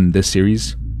in this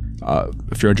series.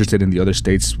 If you're interested in the other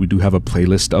states, we do have a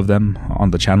playlist of them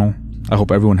on the channel. I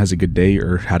hope everyone has a good day,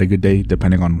 or had a good day,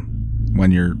 depending on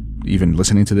when you're even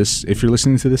listening to this. If you're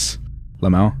listening to this,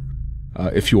 Lamau.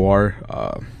 If you are,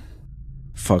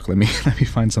 let me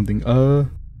find something.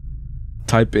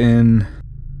 Type in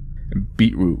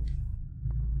beetroot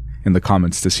in the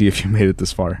comments to see if you made it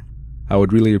this far. I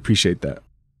would really appreciate that.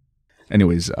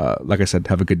 Anyways, like I said,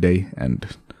 have a good day, and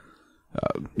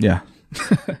yeah.